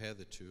to compare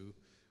the two,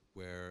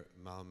 where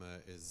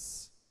Malmö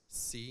is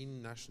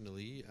seen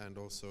nationally and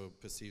also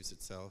perceives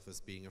itself as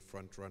being a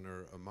front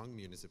runner among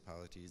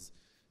municipalities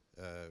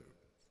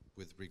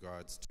with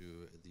regards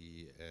to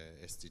the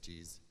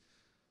SDGs,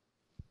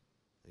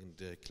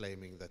 and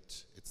claiming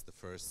that it's the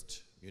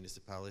first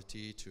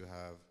municipality to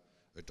have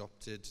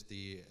adopted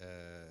the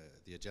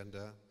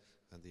agenda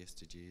and the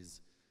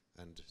SDGs,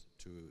 and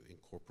to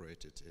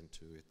incorporate it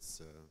into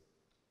its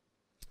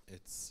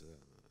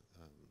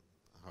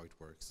how it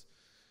works.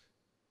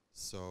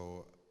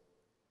 So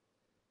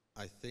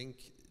I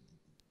think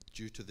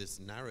due to this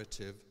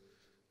narrative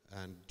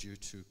and due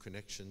to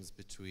connections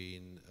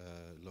between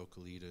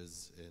local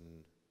leaders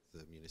in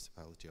the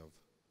municipality of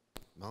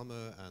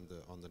Malmö and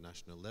on the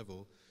national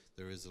level,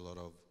 there is a lot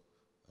of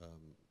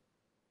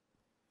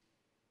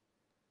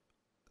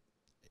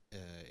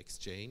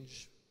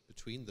exchange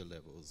between the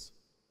levels,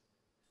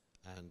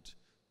 and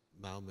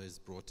Malmö is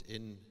brought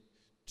in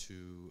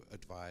to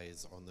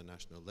advise on the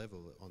national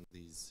level on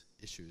these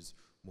issues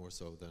more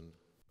so than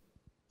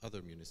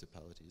other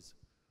municipalities,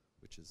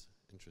 which is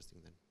interesting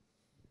then.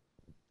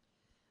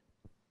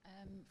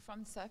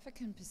 From the South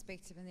African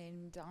perspective and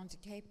then down to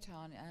Cape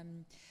Town,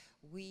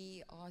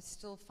 we are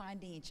still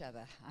finding each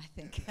other, I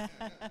think.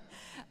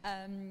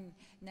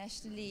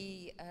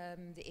 Nationally,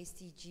 the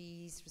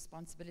SDGs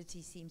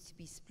responsibility seems to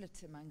be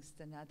split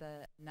amongst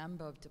another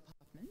number of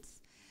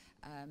departments.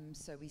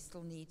 So we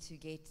still need to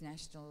get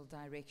national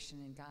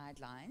direction and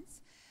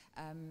guidelines.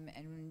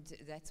 And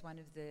that's one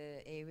of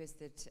the areas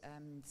that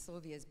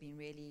Sylvia has been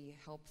really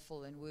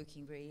helpful and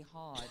working very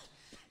hard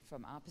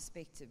from our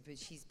perspective, but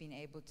she's been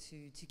able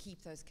to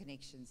keep those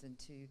connections and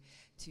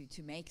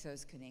to make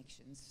those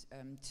connections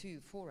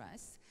for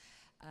us.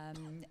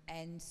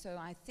 And so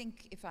I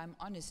think, if I'm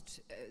honest,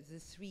 the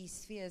three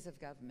spheres of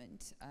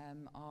government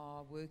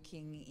are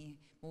working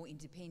more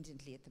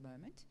independently at the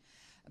moment.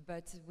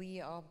 But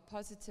we are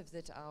positive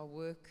that our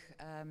work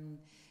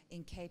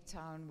in Cape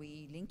Town,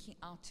 we're linking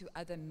out to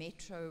other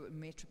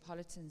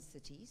metropolitan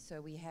cities.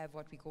 So we have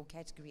what we call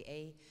Category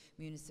A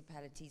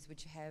municipalities,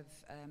 which have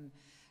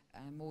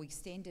more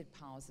extended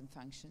powers and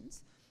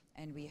functions.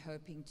 And we're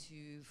hoping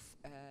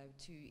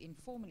to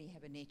informally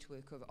have a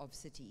network of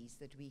cities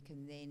that we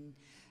can then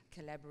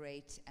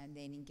collaborate and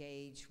then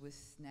engage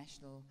with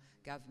national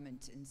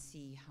government and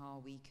see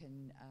how we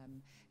can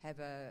have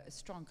a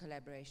strong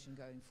collaboration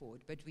going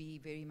forward. But we're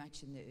very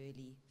much in the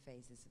early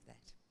phases of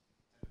that.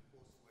 And of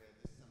course, where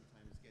this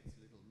sometimes gets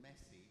a little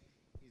messy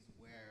is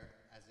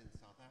where, as in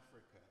South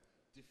Africa,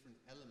 different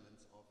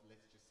elements of,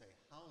 let's just say,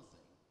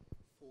 housing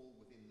fall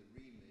within the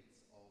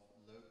remits of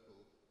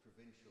local,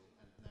 provincial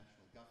and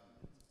national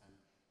government,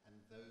 and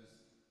those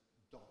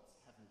dots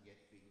haven't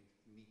yet been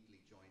neatly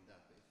joined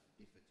up,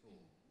 if at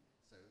all.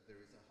 So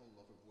there is a whole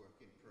lot of work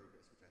in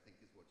progress, which I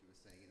think is what you were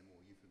saying in a more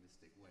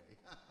euphemistic way.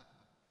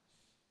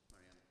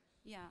 Mariana.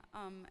 Yeah,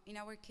 in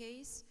our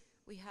case,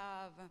 we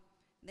have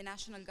the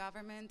national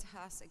government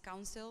has a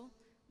council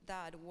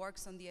that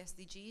works on the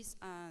SDGs,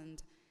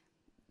 and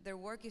their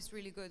work is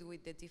really good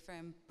with the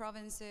different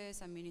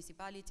provinces and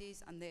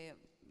municipalities and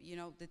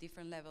the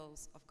different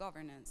levels of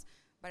governance.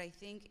 But I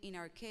think in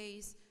our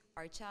case,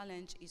 our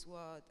challenge is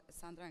what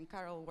Sandra and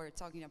Carol were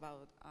talking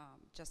about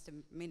just a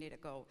minute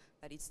ago,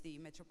 that it's the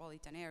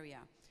metropolitan area.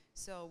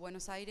 So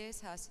Buenos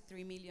Aires has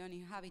 3 million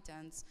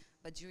inhabitants,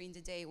 but during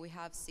the day we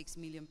have 6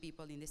 million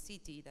people in the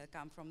city that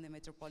come from the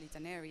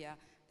metropolitan area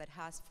that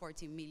has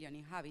 14 million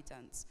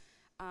inhabitants.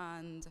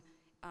 And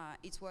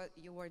it's what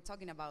you were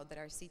talking about, that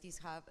our cities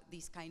have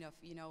these kind of,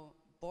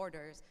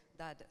 borders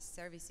that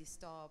services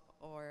stop,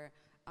 or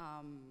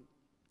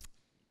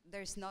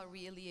there's not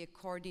really a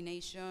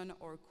coordination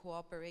or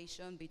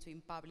cooperation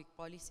between public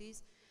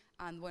policies.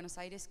 And Buenos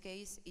Aires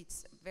case,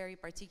 it's very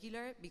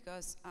particular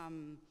because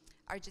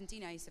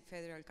Argentina is a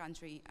federal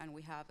country and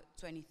we have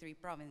 23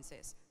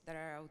 provinces that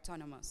are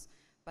autonomous.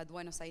 But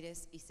Buenos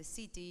Aires is a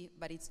city,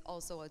 but it's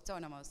also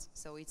autonomous.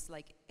 So it's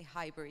like a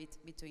hybrid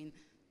between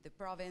the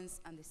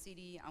province and the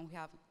city, and we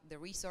have the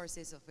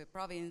resources of a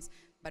province,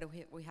 but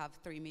we have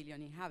 3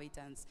 million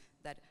inhabitants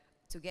that,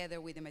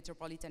 together with the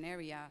metropolitan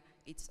area,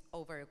 it's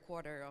over a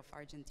quarter of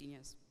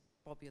Argentina's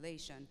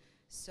population.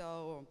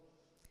 So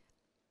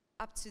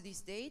up to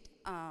this date,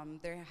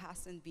 there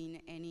hasn't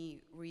been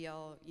any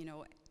real,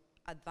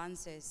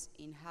 advances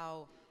in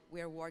how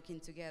we are working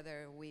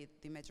together with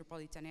the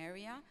metropolitan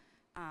area.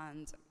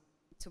 And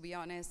to be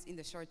honest, in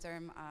the short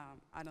term,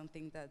 I don't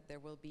think that there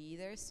will be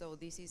either. So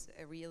this is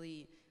a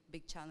really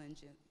big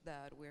challenge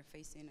that we're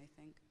facing, I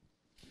think.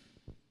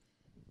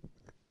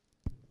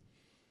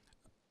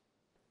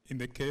 In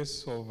the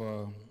case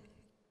of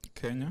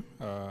Kenya,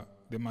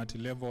 the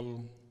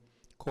multi-level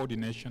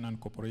coordination and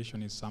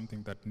cooperation is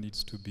something that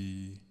needs to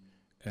be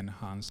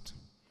enhanced.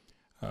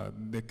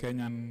 The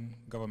Kenyan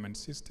government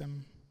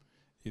system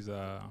is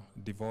a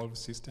devolved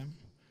system.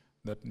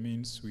 That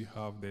means we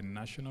have the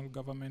national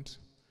government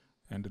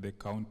and the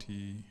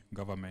county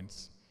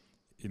governments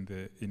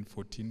in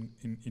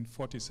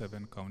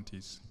 47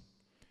 counties.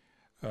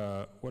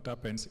 What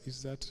happens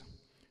is that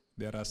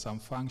there are some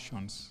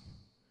functions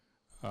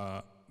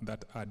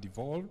that are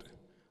devolved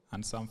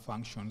and some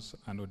functions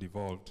are not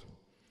devolved.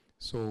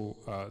 So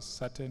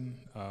certain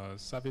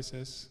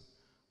services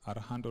are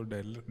handled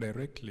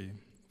directly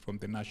from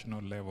the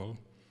national level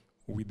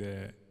with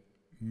the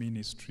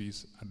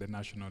ministries at the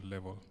national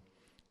level.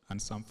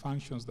 And some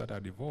functions that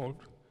are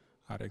devolved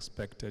are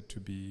expected to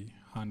be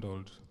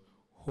handled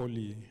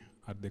wholly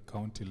at the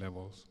county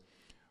levels.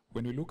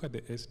 When we look at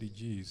the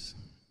SDGs,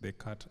 they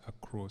cut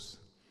across.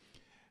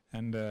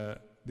 And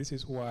this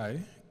is why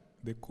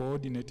the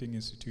coordinating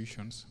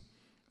institutions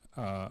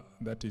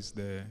that is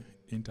the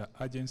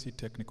Interagency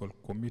Technical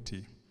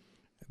Committee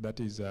that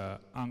is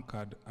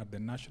anchored at the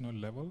national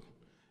level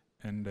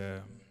and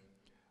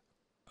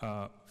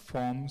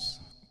forms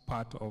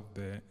part of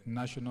the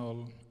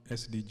National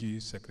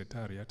SDG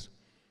Secretariat,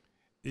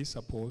 is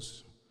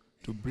supposed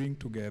to bring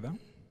together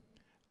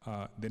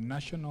the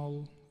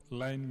national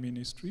line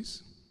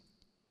ministries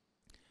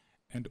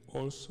and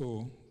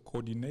also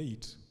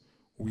coordinate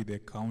with the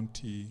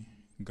county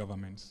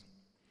governments.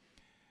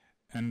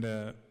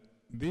 And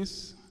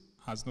this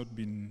has not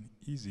been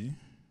easy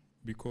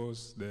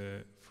because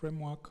the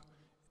framework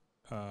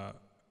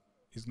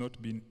is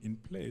not been in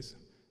place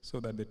so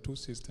that the two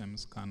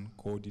systems can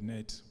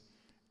coordinate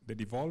the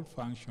devolved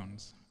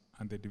functions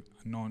and the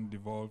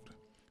non-devolved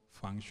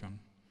function.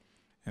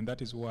 And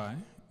that is why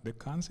the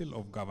Council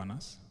of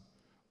Governors,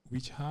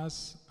 which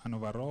has an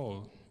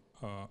overall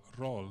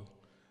role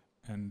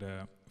and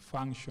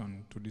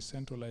function to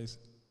decentralize,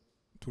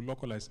 to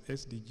localize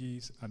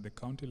SDGs at the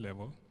county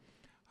level,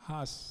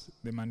 has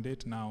the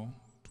mandate now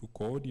to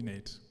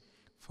coordinate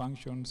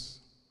functions,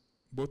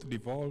 both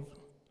devolved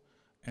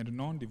and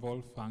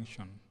non-devolved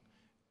function,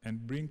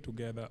 and bring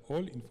together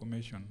all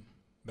information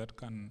that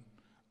can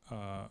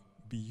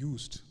be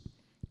used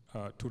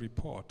to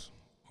report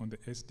on the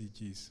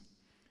SDGs.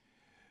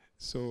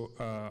 So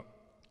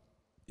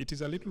it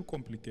is a little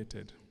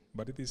complicated,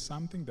 but it is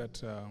something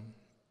that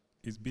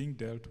is being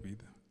dealt with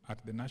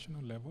at the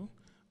national level,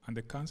 and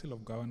the Council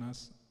of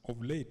Governors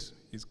of late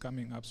is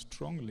coming up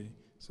strongly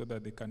so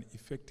that they can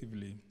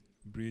effectively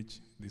bridge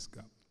this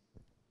gap.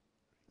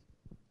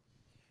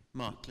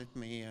 Mark, let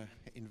me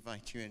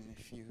invite you in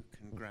if you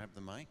can grab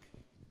the mic.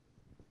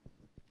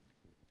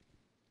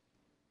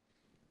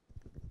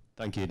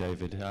 Thank you,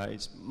 David.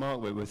 It's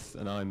Mark Whitworth,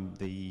 and I'm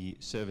the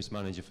Service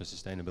Manager for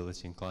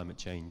Sustainability and Climate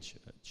Change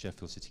at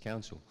Sheffield City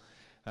Council.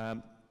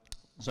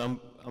 So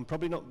I'm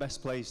probably not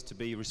best placed to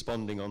be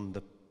responding on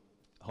the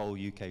whole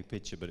UK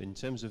picture, but in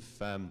terms of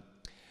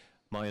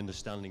my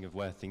understanding of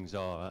where things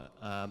are,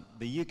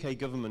 the UK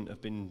government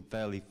have been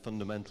fairly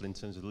fundamental in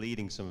terms of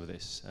leading some of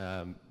this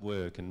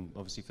work, and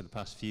obviously for the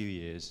past few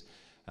years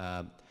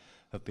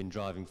have been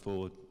driving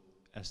forward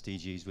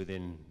SDGs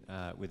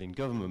within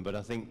government. But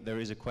I think there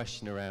is a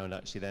question around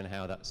actually then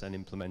how that's then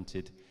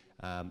implemented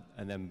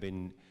and then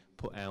been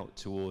put out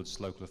towards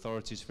local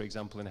authorities, for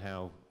example, and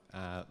how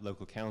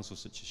local councils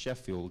such as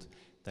Sheffield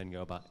then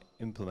go about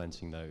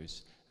implementing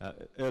those.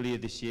 Earlier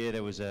this year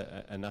there was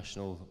a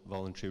national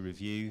voluntary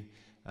review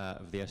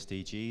of the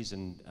SDGs,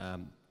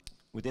 and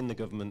within the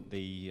government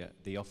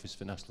the Office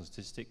for National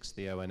Statistics,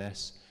 the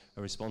ONS,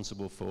 are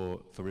responsible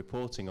for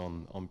reporting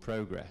on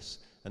progress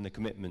and the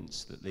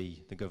commitments that the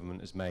government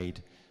has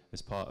made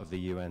as part of the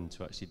UN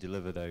to actually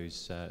deliver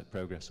those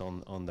progress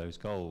on those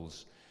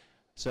goals.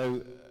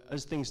 So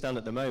as things stand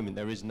at the moment,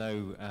 there is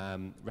no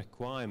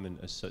requirement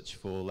as such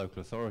for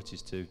local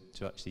authorities to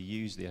actually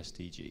use the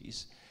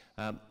SDGs.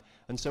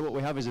 And so what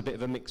we have is a bit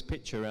of a mixed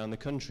picture around the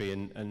country,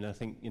 and I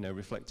think, you know,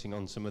 reflecting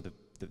on some of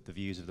the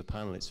views of the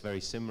panel, it's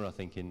very similar, I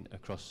think,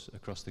 across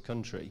the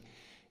country.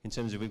 In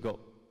terms of, we've got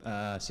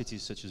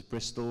cities such as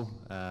Bristol,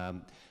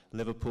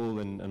 Liverpool,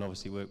 and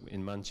obviously work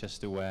in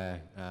Manchester,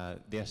 where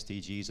the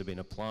SDGs have been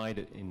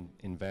applied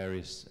in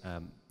various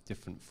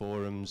different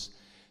forums.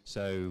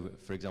 So,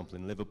 for example,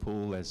 in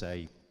Liverpool, there's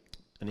an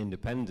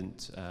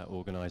independent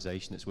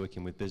organisation that's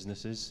working with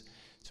businesses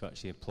to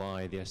actually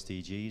apply the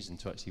SDGs and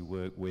to actually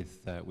work with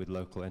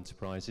local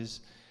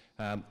enterprises.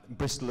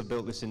 Bristol have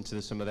built this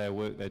into some of their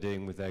work they're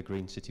doing with their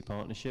Green City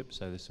Partnership,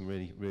 so there's some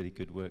really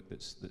good work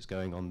that's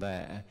going on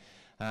there.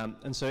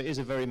 And so it is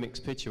a very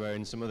mixed picture, where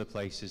in some other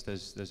places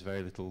there's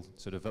very little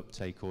sort of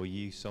uptake or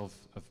use of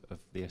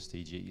the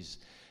SDGs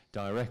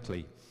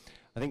directly.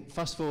 I think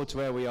fast forward to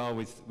where we are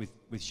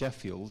with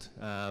Sheffield,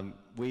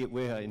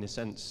 we're in a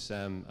sense,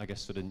 I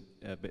guess, sort of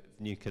a bit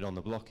new kid on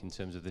the block in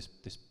terms of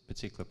this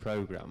particular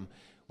programme.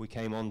 We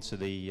came onto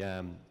the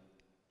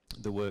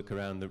work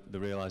around the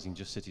Realising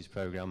Just Cities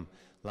programme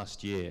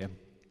last year,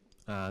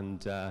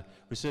 and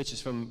researchers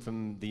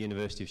from the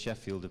University of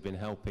Sheffield have been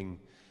helping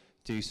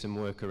do some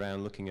work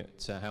around looking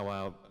at how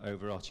our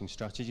overarching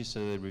strategies,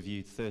 so they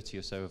reviewed 30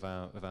 or so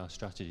of our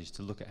strategies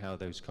to look at how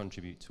those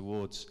contribute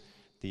towards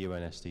the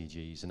UN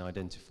SDGs, and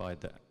identified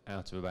that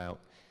out of about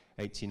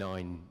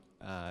 89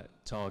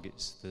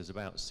 targets, there's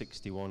about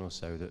 61 or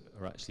so that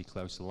are actually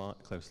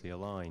closely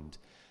aligned.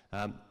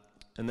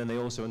 And then they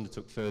also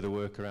undertook further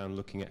work around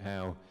looking at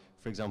how,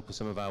 for example,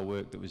 some of our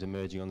work that was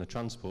emerging on the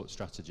transport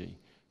strategy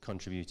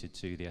contributed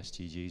to the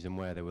SDGs and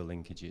where there were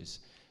linkages.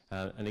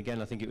 And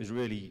again, I think it was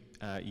really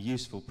a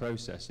useful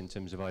process in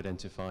terms of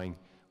identifying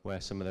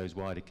where some of those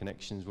wider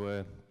connections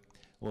were.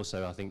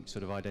 Also, I think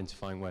sort of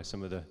identifying where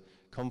some of the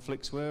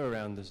conflicts were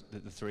around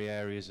the three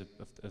areas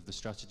of the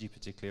strategy,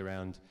 particularly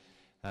around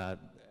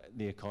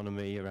the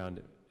economy,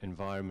 around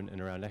environment,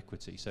 and around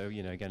equity. So,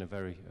 you know, again, a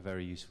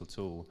very useful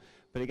tool.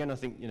 But again, I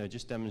think, you know,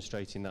 just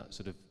demonstrating that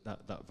sort of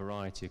that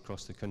variety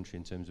across the country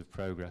in terms of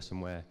progress,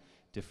 and where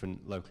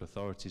different local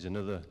authorities and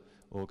other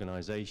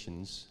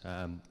organisations,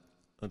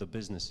 other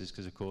businesses,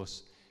 because of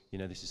course you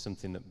know, this is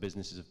something that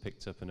businesses have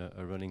picked up and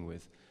are running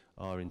with,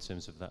 are in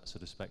terms of that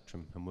sort of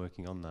spectrum and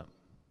working on that.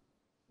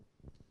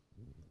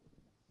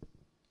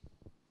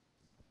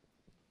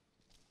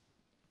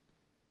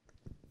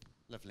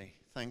 Lovely,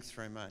 thanks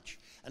very much.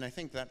 And I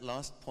think that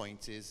last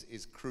point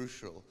is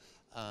crucial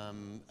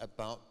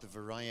about the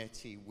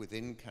variety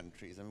within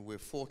countries. I mean, we're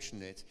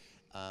fortunate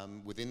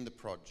within the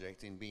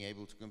project in being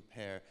able to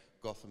compare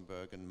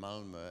Gothenburg and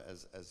Malmö,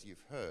 as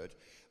you've heard,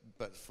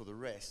 but for the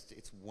rest,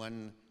 it's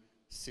one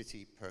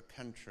city per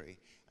country.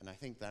 And I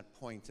think that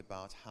point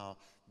about how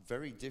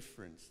very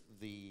different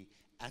the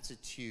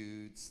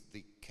attitudes,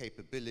 the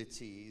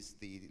capabilities,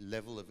 the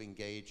level of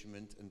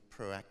engagement and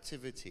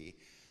proactivity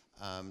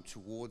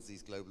towards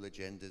these global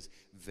agendas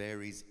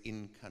varies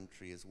in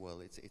country as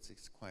well.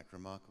 It's quite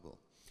remarkable.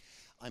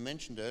 I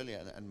mentioned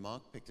earlier, and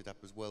Mark picked it up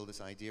as well,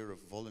 this idea of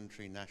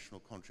voluntary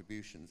national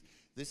contributions.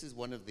 This is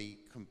one of the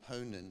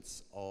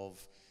components of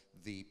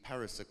the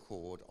Paris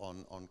Accord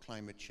on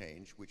climate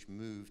change, which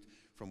moved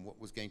from what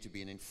was going to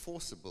be an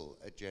enforceable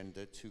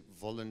agenda to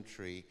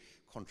voluntary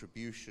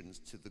contributions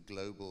to the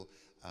global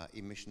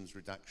emissions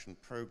reduction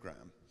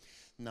program.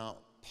 Now,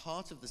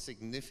 part of the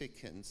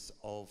significance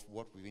of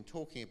what we've been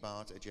talking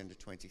about, Agenda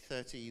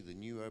 2030, the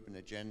new urban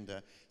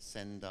agenda,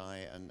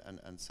 Sendai,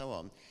 and so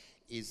on,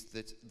 is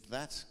that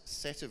that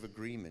set of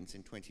agreements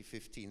in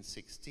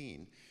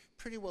 2015-16,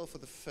 pretty well for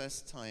the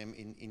first time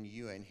in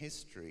UN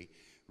history,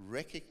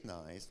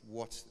 recognized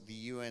what the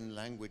UN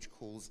language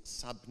calls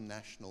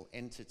subnational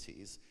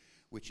entities,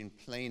 which in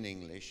plain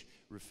English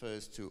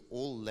refers to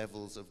all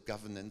levels of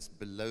governance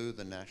below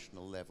the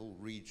national level,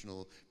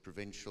 regional,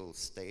 provincial,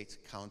 state,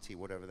 county,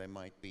 whatever they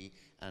might be,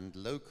 and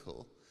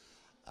local,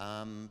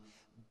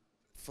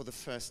 for the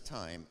first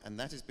time. And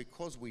that is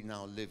because we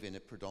now live in a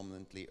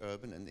predominantly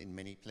urban and in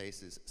many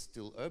places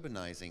still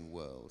urbanizing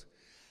world.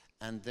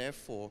 And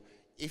therefore,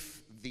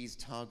 if these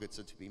targets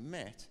are to be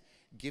met,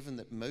 given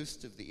that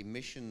most of the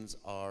emissions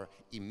are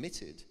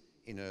emitted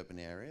in urban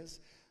areas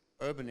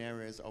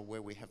are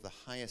where we have the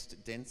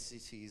highest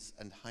densities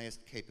and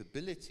highest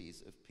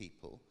capabilities of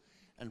people,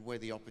 and where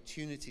the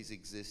opportunities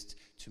exist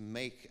to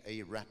make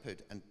a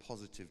rapid and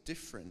positive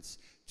difference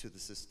to the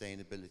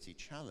sustainability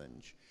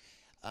challenge,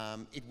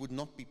 it would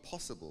not be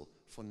possible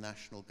for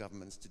national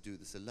governments to do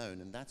this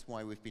alone. And that's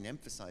why we've been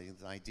emphasizing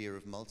the idea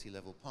of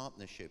multi-level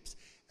partnerships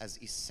as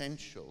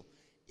essential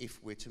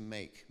if we're to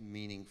make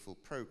meaningful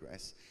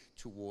progress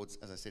towards,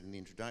 as I said in the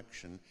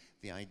introduction,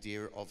 the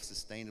idea of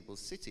sustainable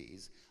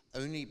cities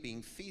only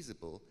being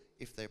feasible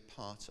if they're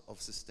part of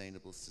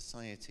sustainable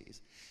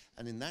societies.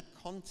 And in that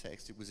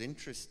context, it was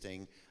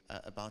interesting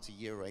about a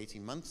year or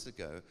 18 months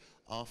ago,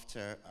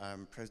 after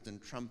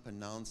President Trump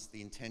announced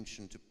the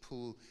intention to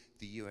pull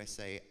the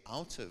USA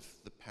out of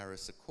the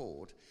Paris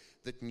Accord,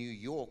 that New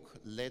York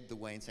led the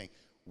way in saying,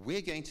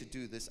 we're going to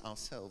do this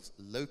ourselves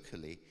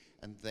locally.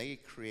 And they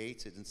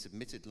created and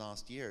submitted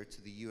last year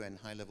to the UN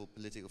High-Level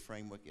Political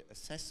Framework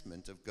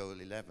Assessment of Goal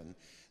 11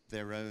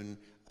 their own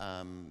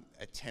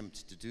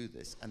attempt to do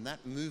this. And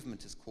that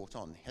movement has caught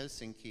on.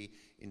 Helsinki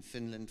in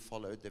Finland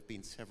followed. There have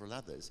been several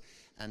others.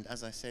 And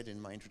as I said in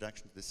my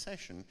introduction to this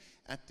session,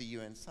 at the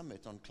UN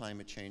Summit on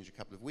Climate Change a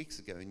couple of weeks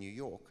ago in New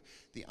York,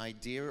 the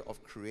idea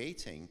of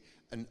creating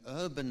an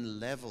urban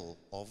level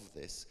of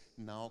this,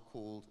 now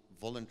called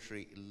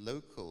voluntary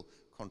local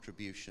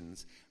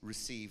contributions,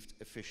 received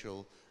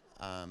official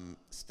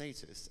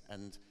status.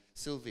 And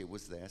Sylvia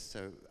was there,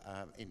 so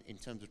in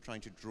terms of trying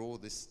to draw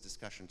this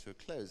discussion to a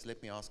close,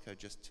 let me ask her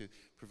just to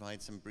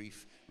provide some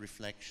brief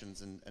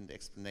reflections and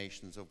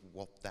explanations of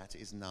what that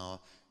is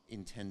now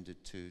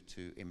intended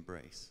to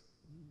embrace.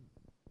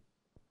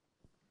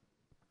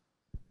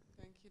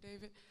 Thank you,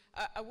 David.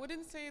 I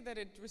wouldn't say that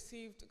it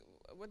received,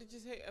 what did you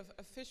say,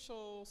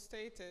 official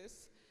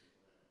status,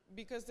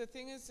 because the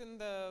thing is in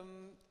the,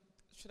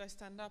 should I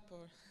stand up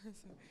or?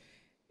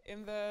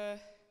 In the,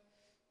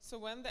 so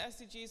when the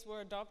SDGs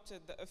were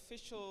adopted, the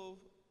official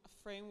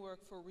framework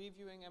for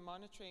reviewing and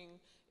monitoring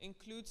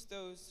includes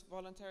those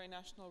voluntary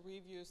national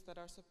reviews that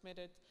are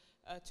submitted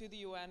to the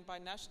UN by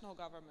national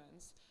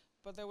governments.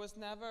 But there was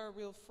never a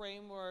real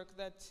framework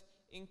that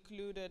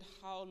included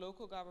how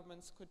local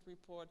governments could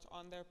report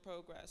on their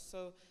progress.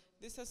 So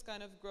this has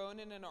kind of grown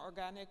in an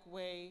organic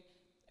way,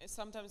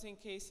 sometimes in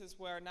cases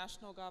where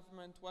national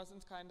government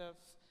wasn't kind of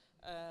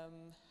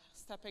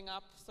stepping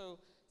up. So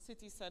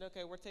cities said,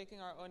 okay, we're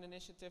taking our own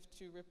initiative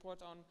to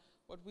report on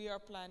what we are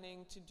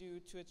planning to do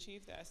to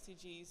achieve the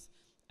SDGs.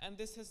 And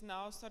this has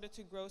now started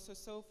to grow.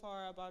 So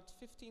far about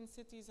 15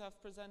 cities have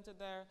presented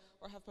there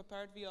or have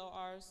prepared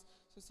VLRs,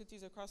 so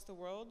cities across the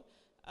world.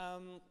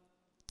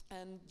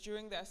 And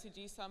during the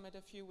SDG Summit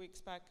a few weeks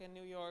back in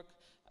New York,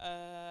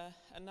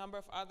 a number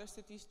of other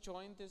cities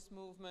joined this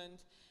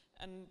movement.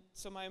 And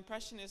so my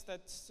impression is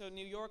that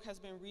New York has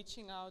been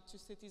reaching out to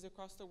cities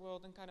across the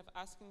world and kind of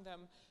asking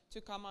them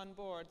to come on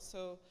board.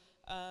 So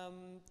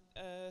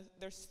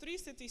there's 3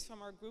 cities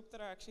from our group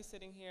that are actually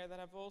sitting here that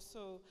have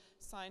also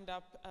signed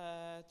up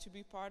to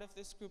be part of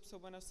this group. So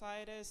Buenos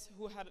Aires,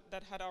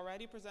 that had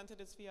already presented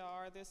its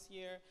VRR this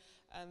year,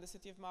 and the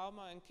city of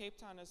Malmö and Cape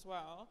Town as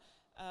well.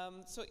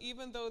 So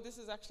even though this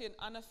is actually an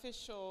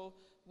unofficial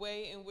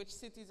way in which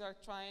cities are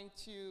trying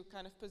to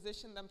kind of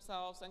position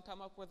themselves and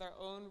come up with their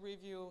own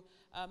review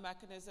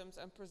mechanisms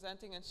and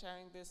presenting and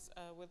sharing this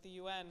with the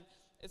UN,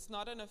 it's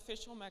not an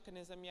official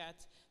mechanism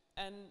yet.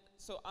 And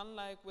so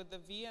unlike with the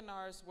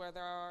VNRs, where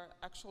there are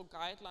actual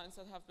guidelines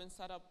that have been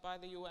set up by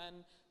the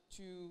UN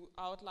to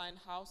outline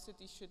how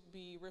cities should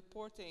be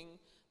reporting,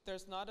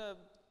 there's not a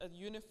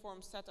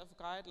uniform set of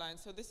guidelines.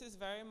 So this is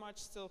very much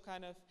still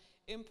kind of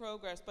in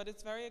progress, but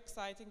it's very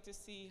exciting to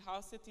see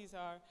how cities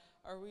are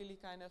really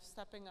kind of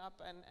stepping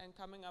up and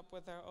coming up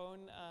with their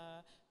own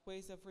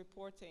ways of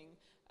reporting.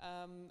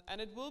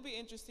 And it will be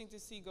interesting to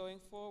see going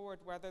forward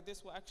whether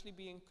this will actually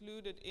be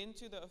included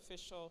into the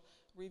official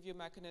review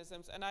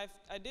mechanisms. And I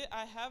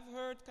have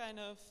heard kind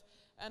of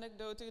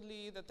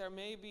anecdotally that there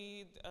may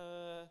be,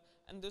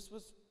 and this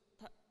was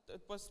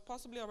it was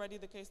possibly already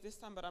the case this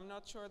time, but I'm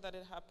not sure that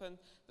it happened,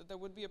 that there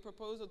would be a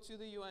proposal to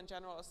the UN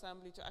General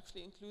Assembly to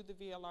actually include the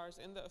VLRs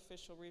in the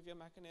official review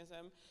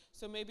mechanism.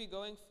 So maybe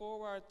going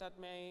forward that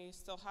may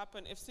still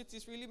happen. If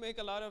cities really make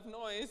a lot of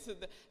noise,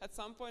 at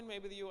some point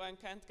maybe the UN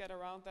can't get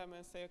around them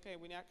and say, okay,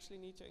 we actually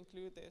need to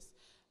include this.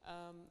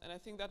 And I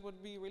think that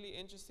would be really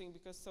interesting,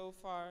 because so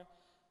far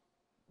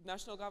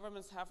national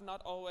governments have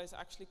not always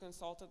actually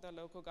consulted their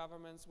local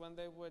governments when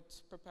they would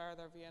prepare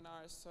their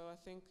VNRs. So I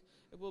think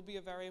it will be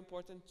a very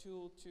important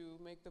tool to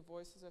make the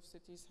voices of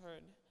cities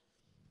heard.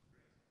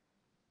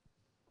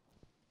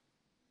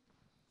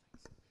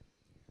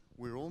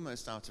 We're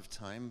almost out of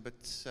time,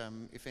 but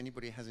if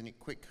anybody has any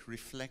quick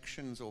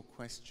reflections or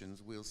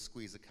questions, we'll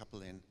squeeze a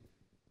couple in. And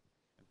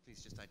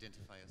please just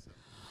identify yourself.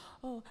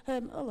 Oh,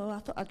 hello, I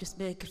thought I'd just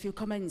make a few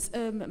comments.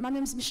 My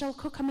name's Michelle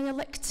Cook. I'm an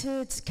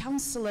elected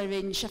councillor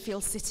in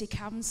Sheffield City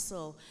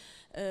Council.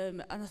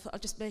 And I thought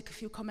I'd just make a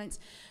few comments.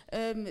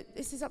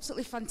 This is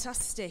absolutely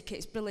fantastic.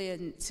 It's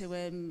brilliant to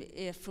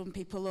hear from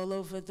people all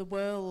over the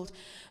world.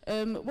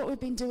 What we've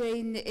been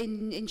doing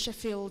in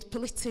Sheffield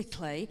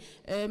politically,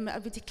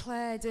 we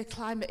declared a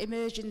climate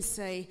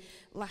emergency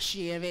last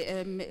year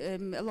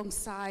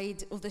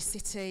alongside other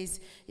cities,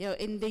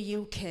 in the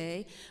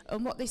UK.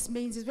 And what this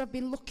means is we've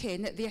been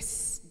looking at the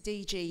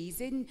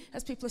SDGs.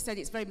 As people have said,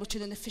 it's very much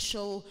in an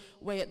official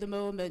way at the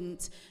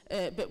moment,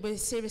 but we're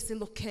seriously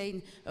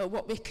looking at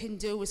what we can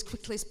do as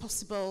quickly as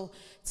possible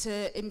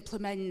to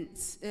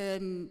implement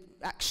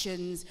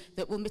actions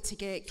that will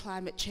mitigate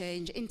climate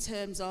change in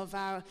terms of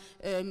our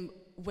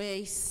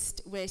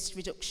waste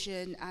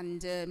reduction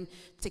and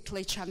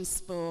particularly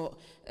transport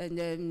and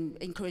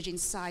encouraging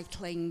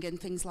cycling and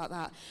things like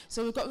that.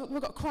 So we've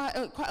got quite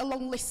a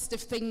long list of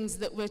things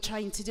that we're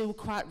trying to do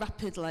quite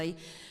rapidly,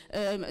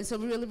 and so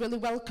we're really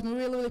welcome.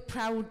 We're really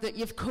proud that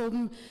you've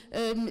come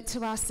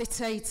to our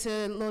city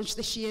to launch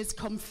this year's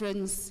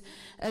conference,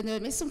 and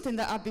it's something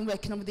that I've been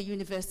working on with the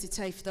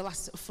university for the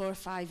last 4 or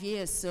 5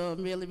 years, so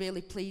I'm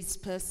really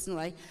pleased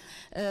personally,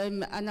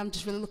 and I'm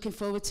just really looking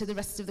forward to the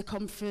rest of the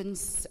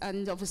conference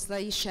and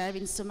obviously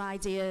sharing some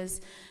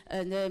ideas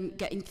and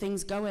getting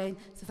things going.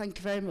 So thank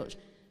you very much.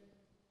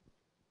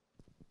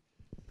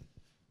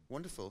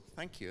 Wonderful,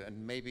 thank you.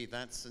 And maybe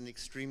that's an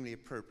extremely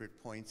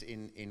appropriate point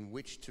in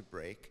which to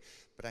break.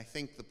 But I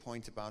think the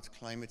point about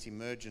climate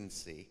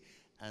emergency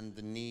and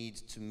the need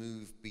to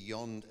move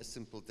beyond a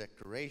simple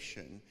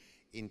declaration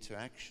into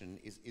action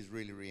is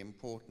really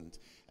important.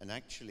 And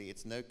actually,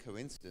 it's no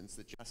coincidence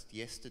that just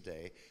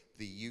yesterday,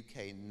 the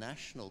UK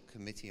National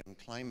Committee on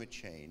Climate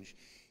Change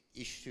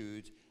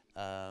issued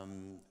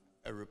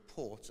a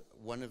report.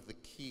 One of the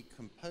key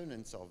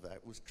components of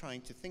that was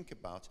trying to think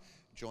about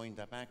joined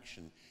up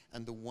action.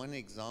 And the one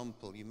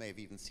example, you may have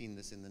even seen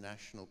this in the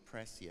national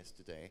press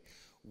yesterday,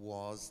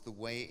 was the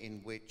way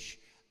in which,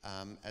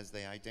 as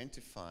they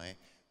identify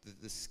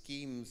the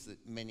schemes that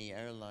many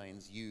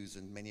airlines use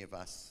and many of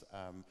us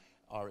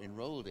are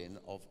enrolled in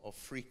of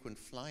frequent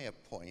flyer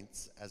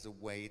points as a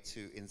way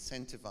to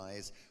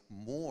incentivize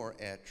more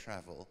air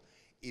travel,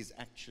 is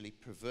actually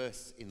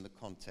perverse in the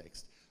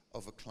context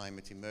of a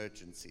climate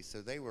emergency.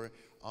 So they were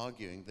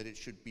arguing that it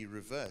should be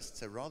reversed.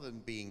 So rather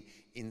than being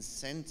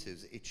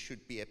incentives, it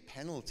should be a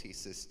penalty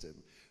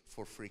system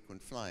for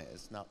frequent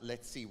flyers. Now,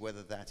 let's see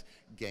whether that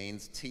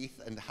gains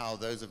teeth and how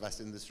those of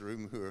us in this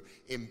room who are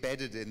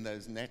embedded in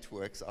those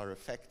networks are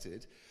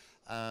affected.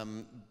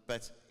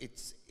 But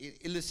it's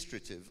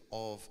illustrative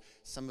of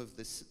some of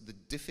the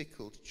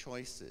difficult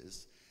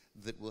choices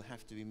that will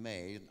have to be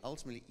made. And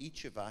ultimately,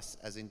 each of us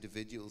as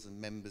individuals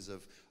and members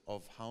of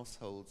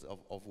households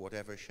of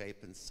whatever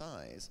shape and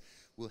size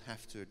will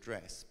have to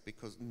address,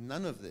 because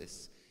none of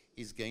this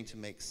is going to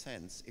make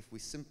sense if we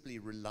simply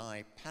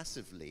rely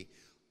passively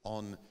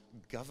on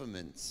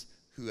governments,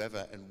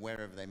 whoever and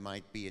wherever they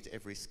might be at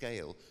every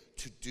scale,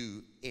 to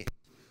do it.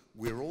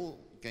 We're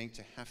all going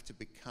to have to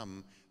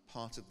become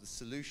part of the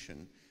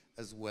solution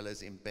as well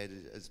as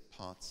embedded as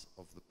parts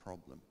of the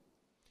problem.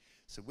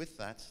 So with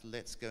that,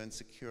 let's go and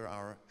secure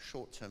our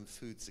short-term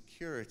food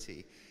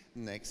security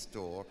next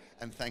door.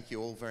 And thank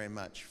you all very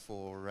much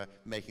for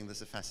making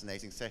this a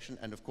fascinating session.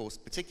 And of course,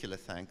 particular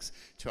thanks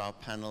to our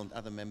panel and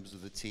other members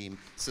of the team,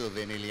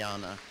 Sylvia and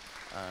Iliana.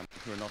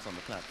 who are not on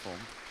the platform.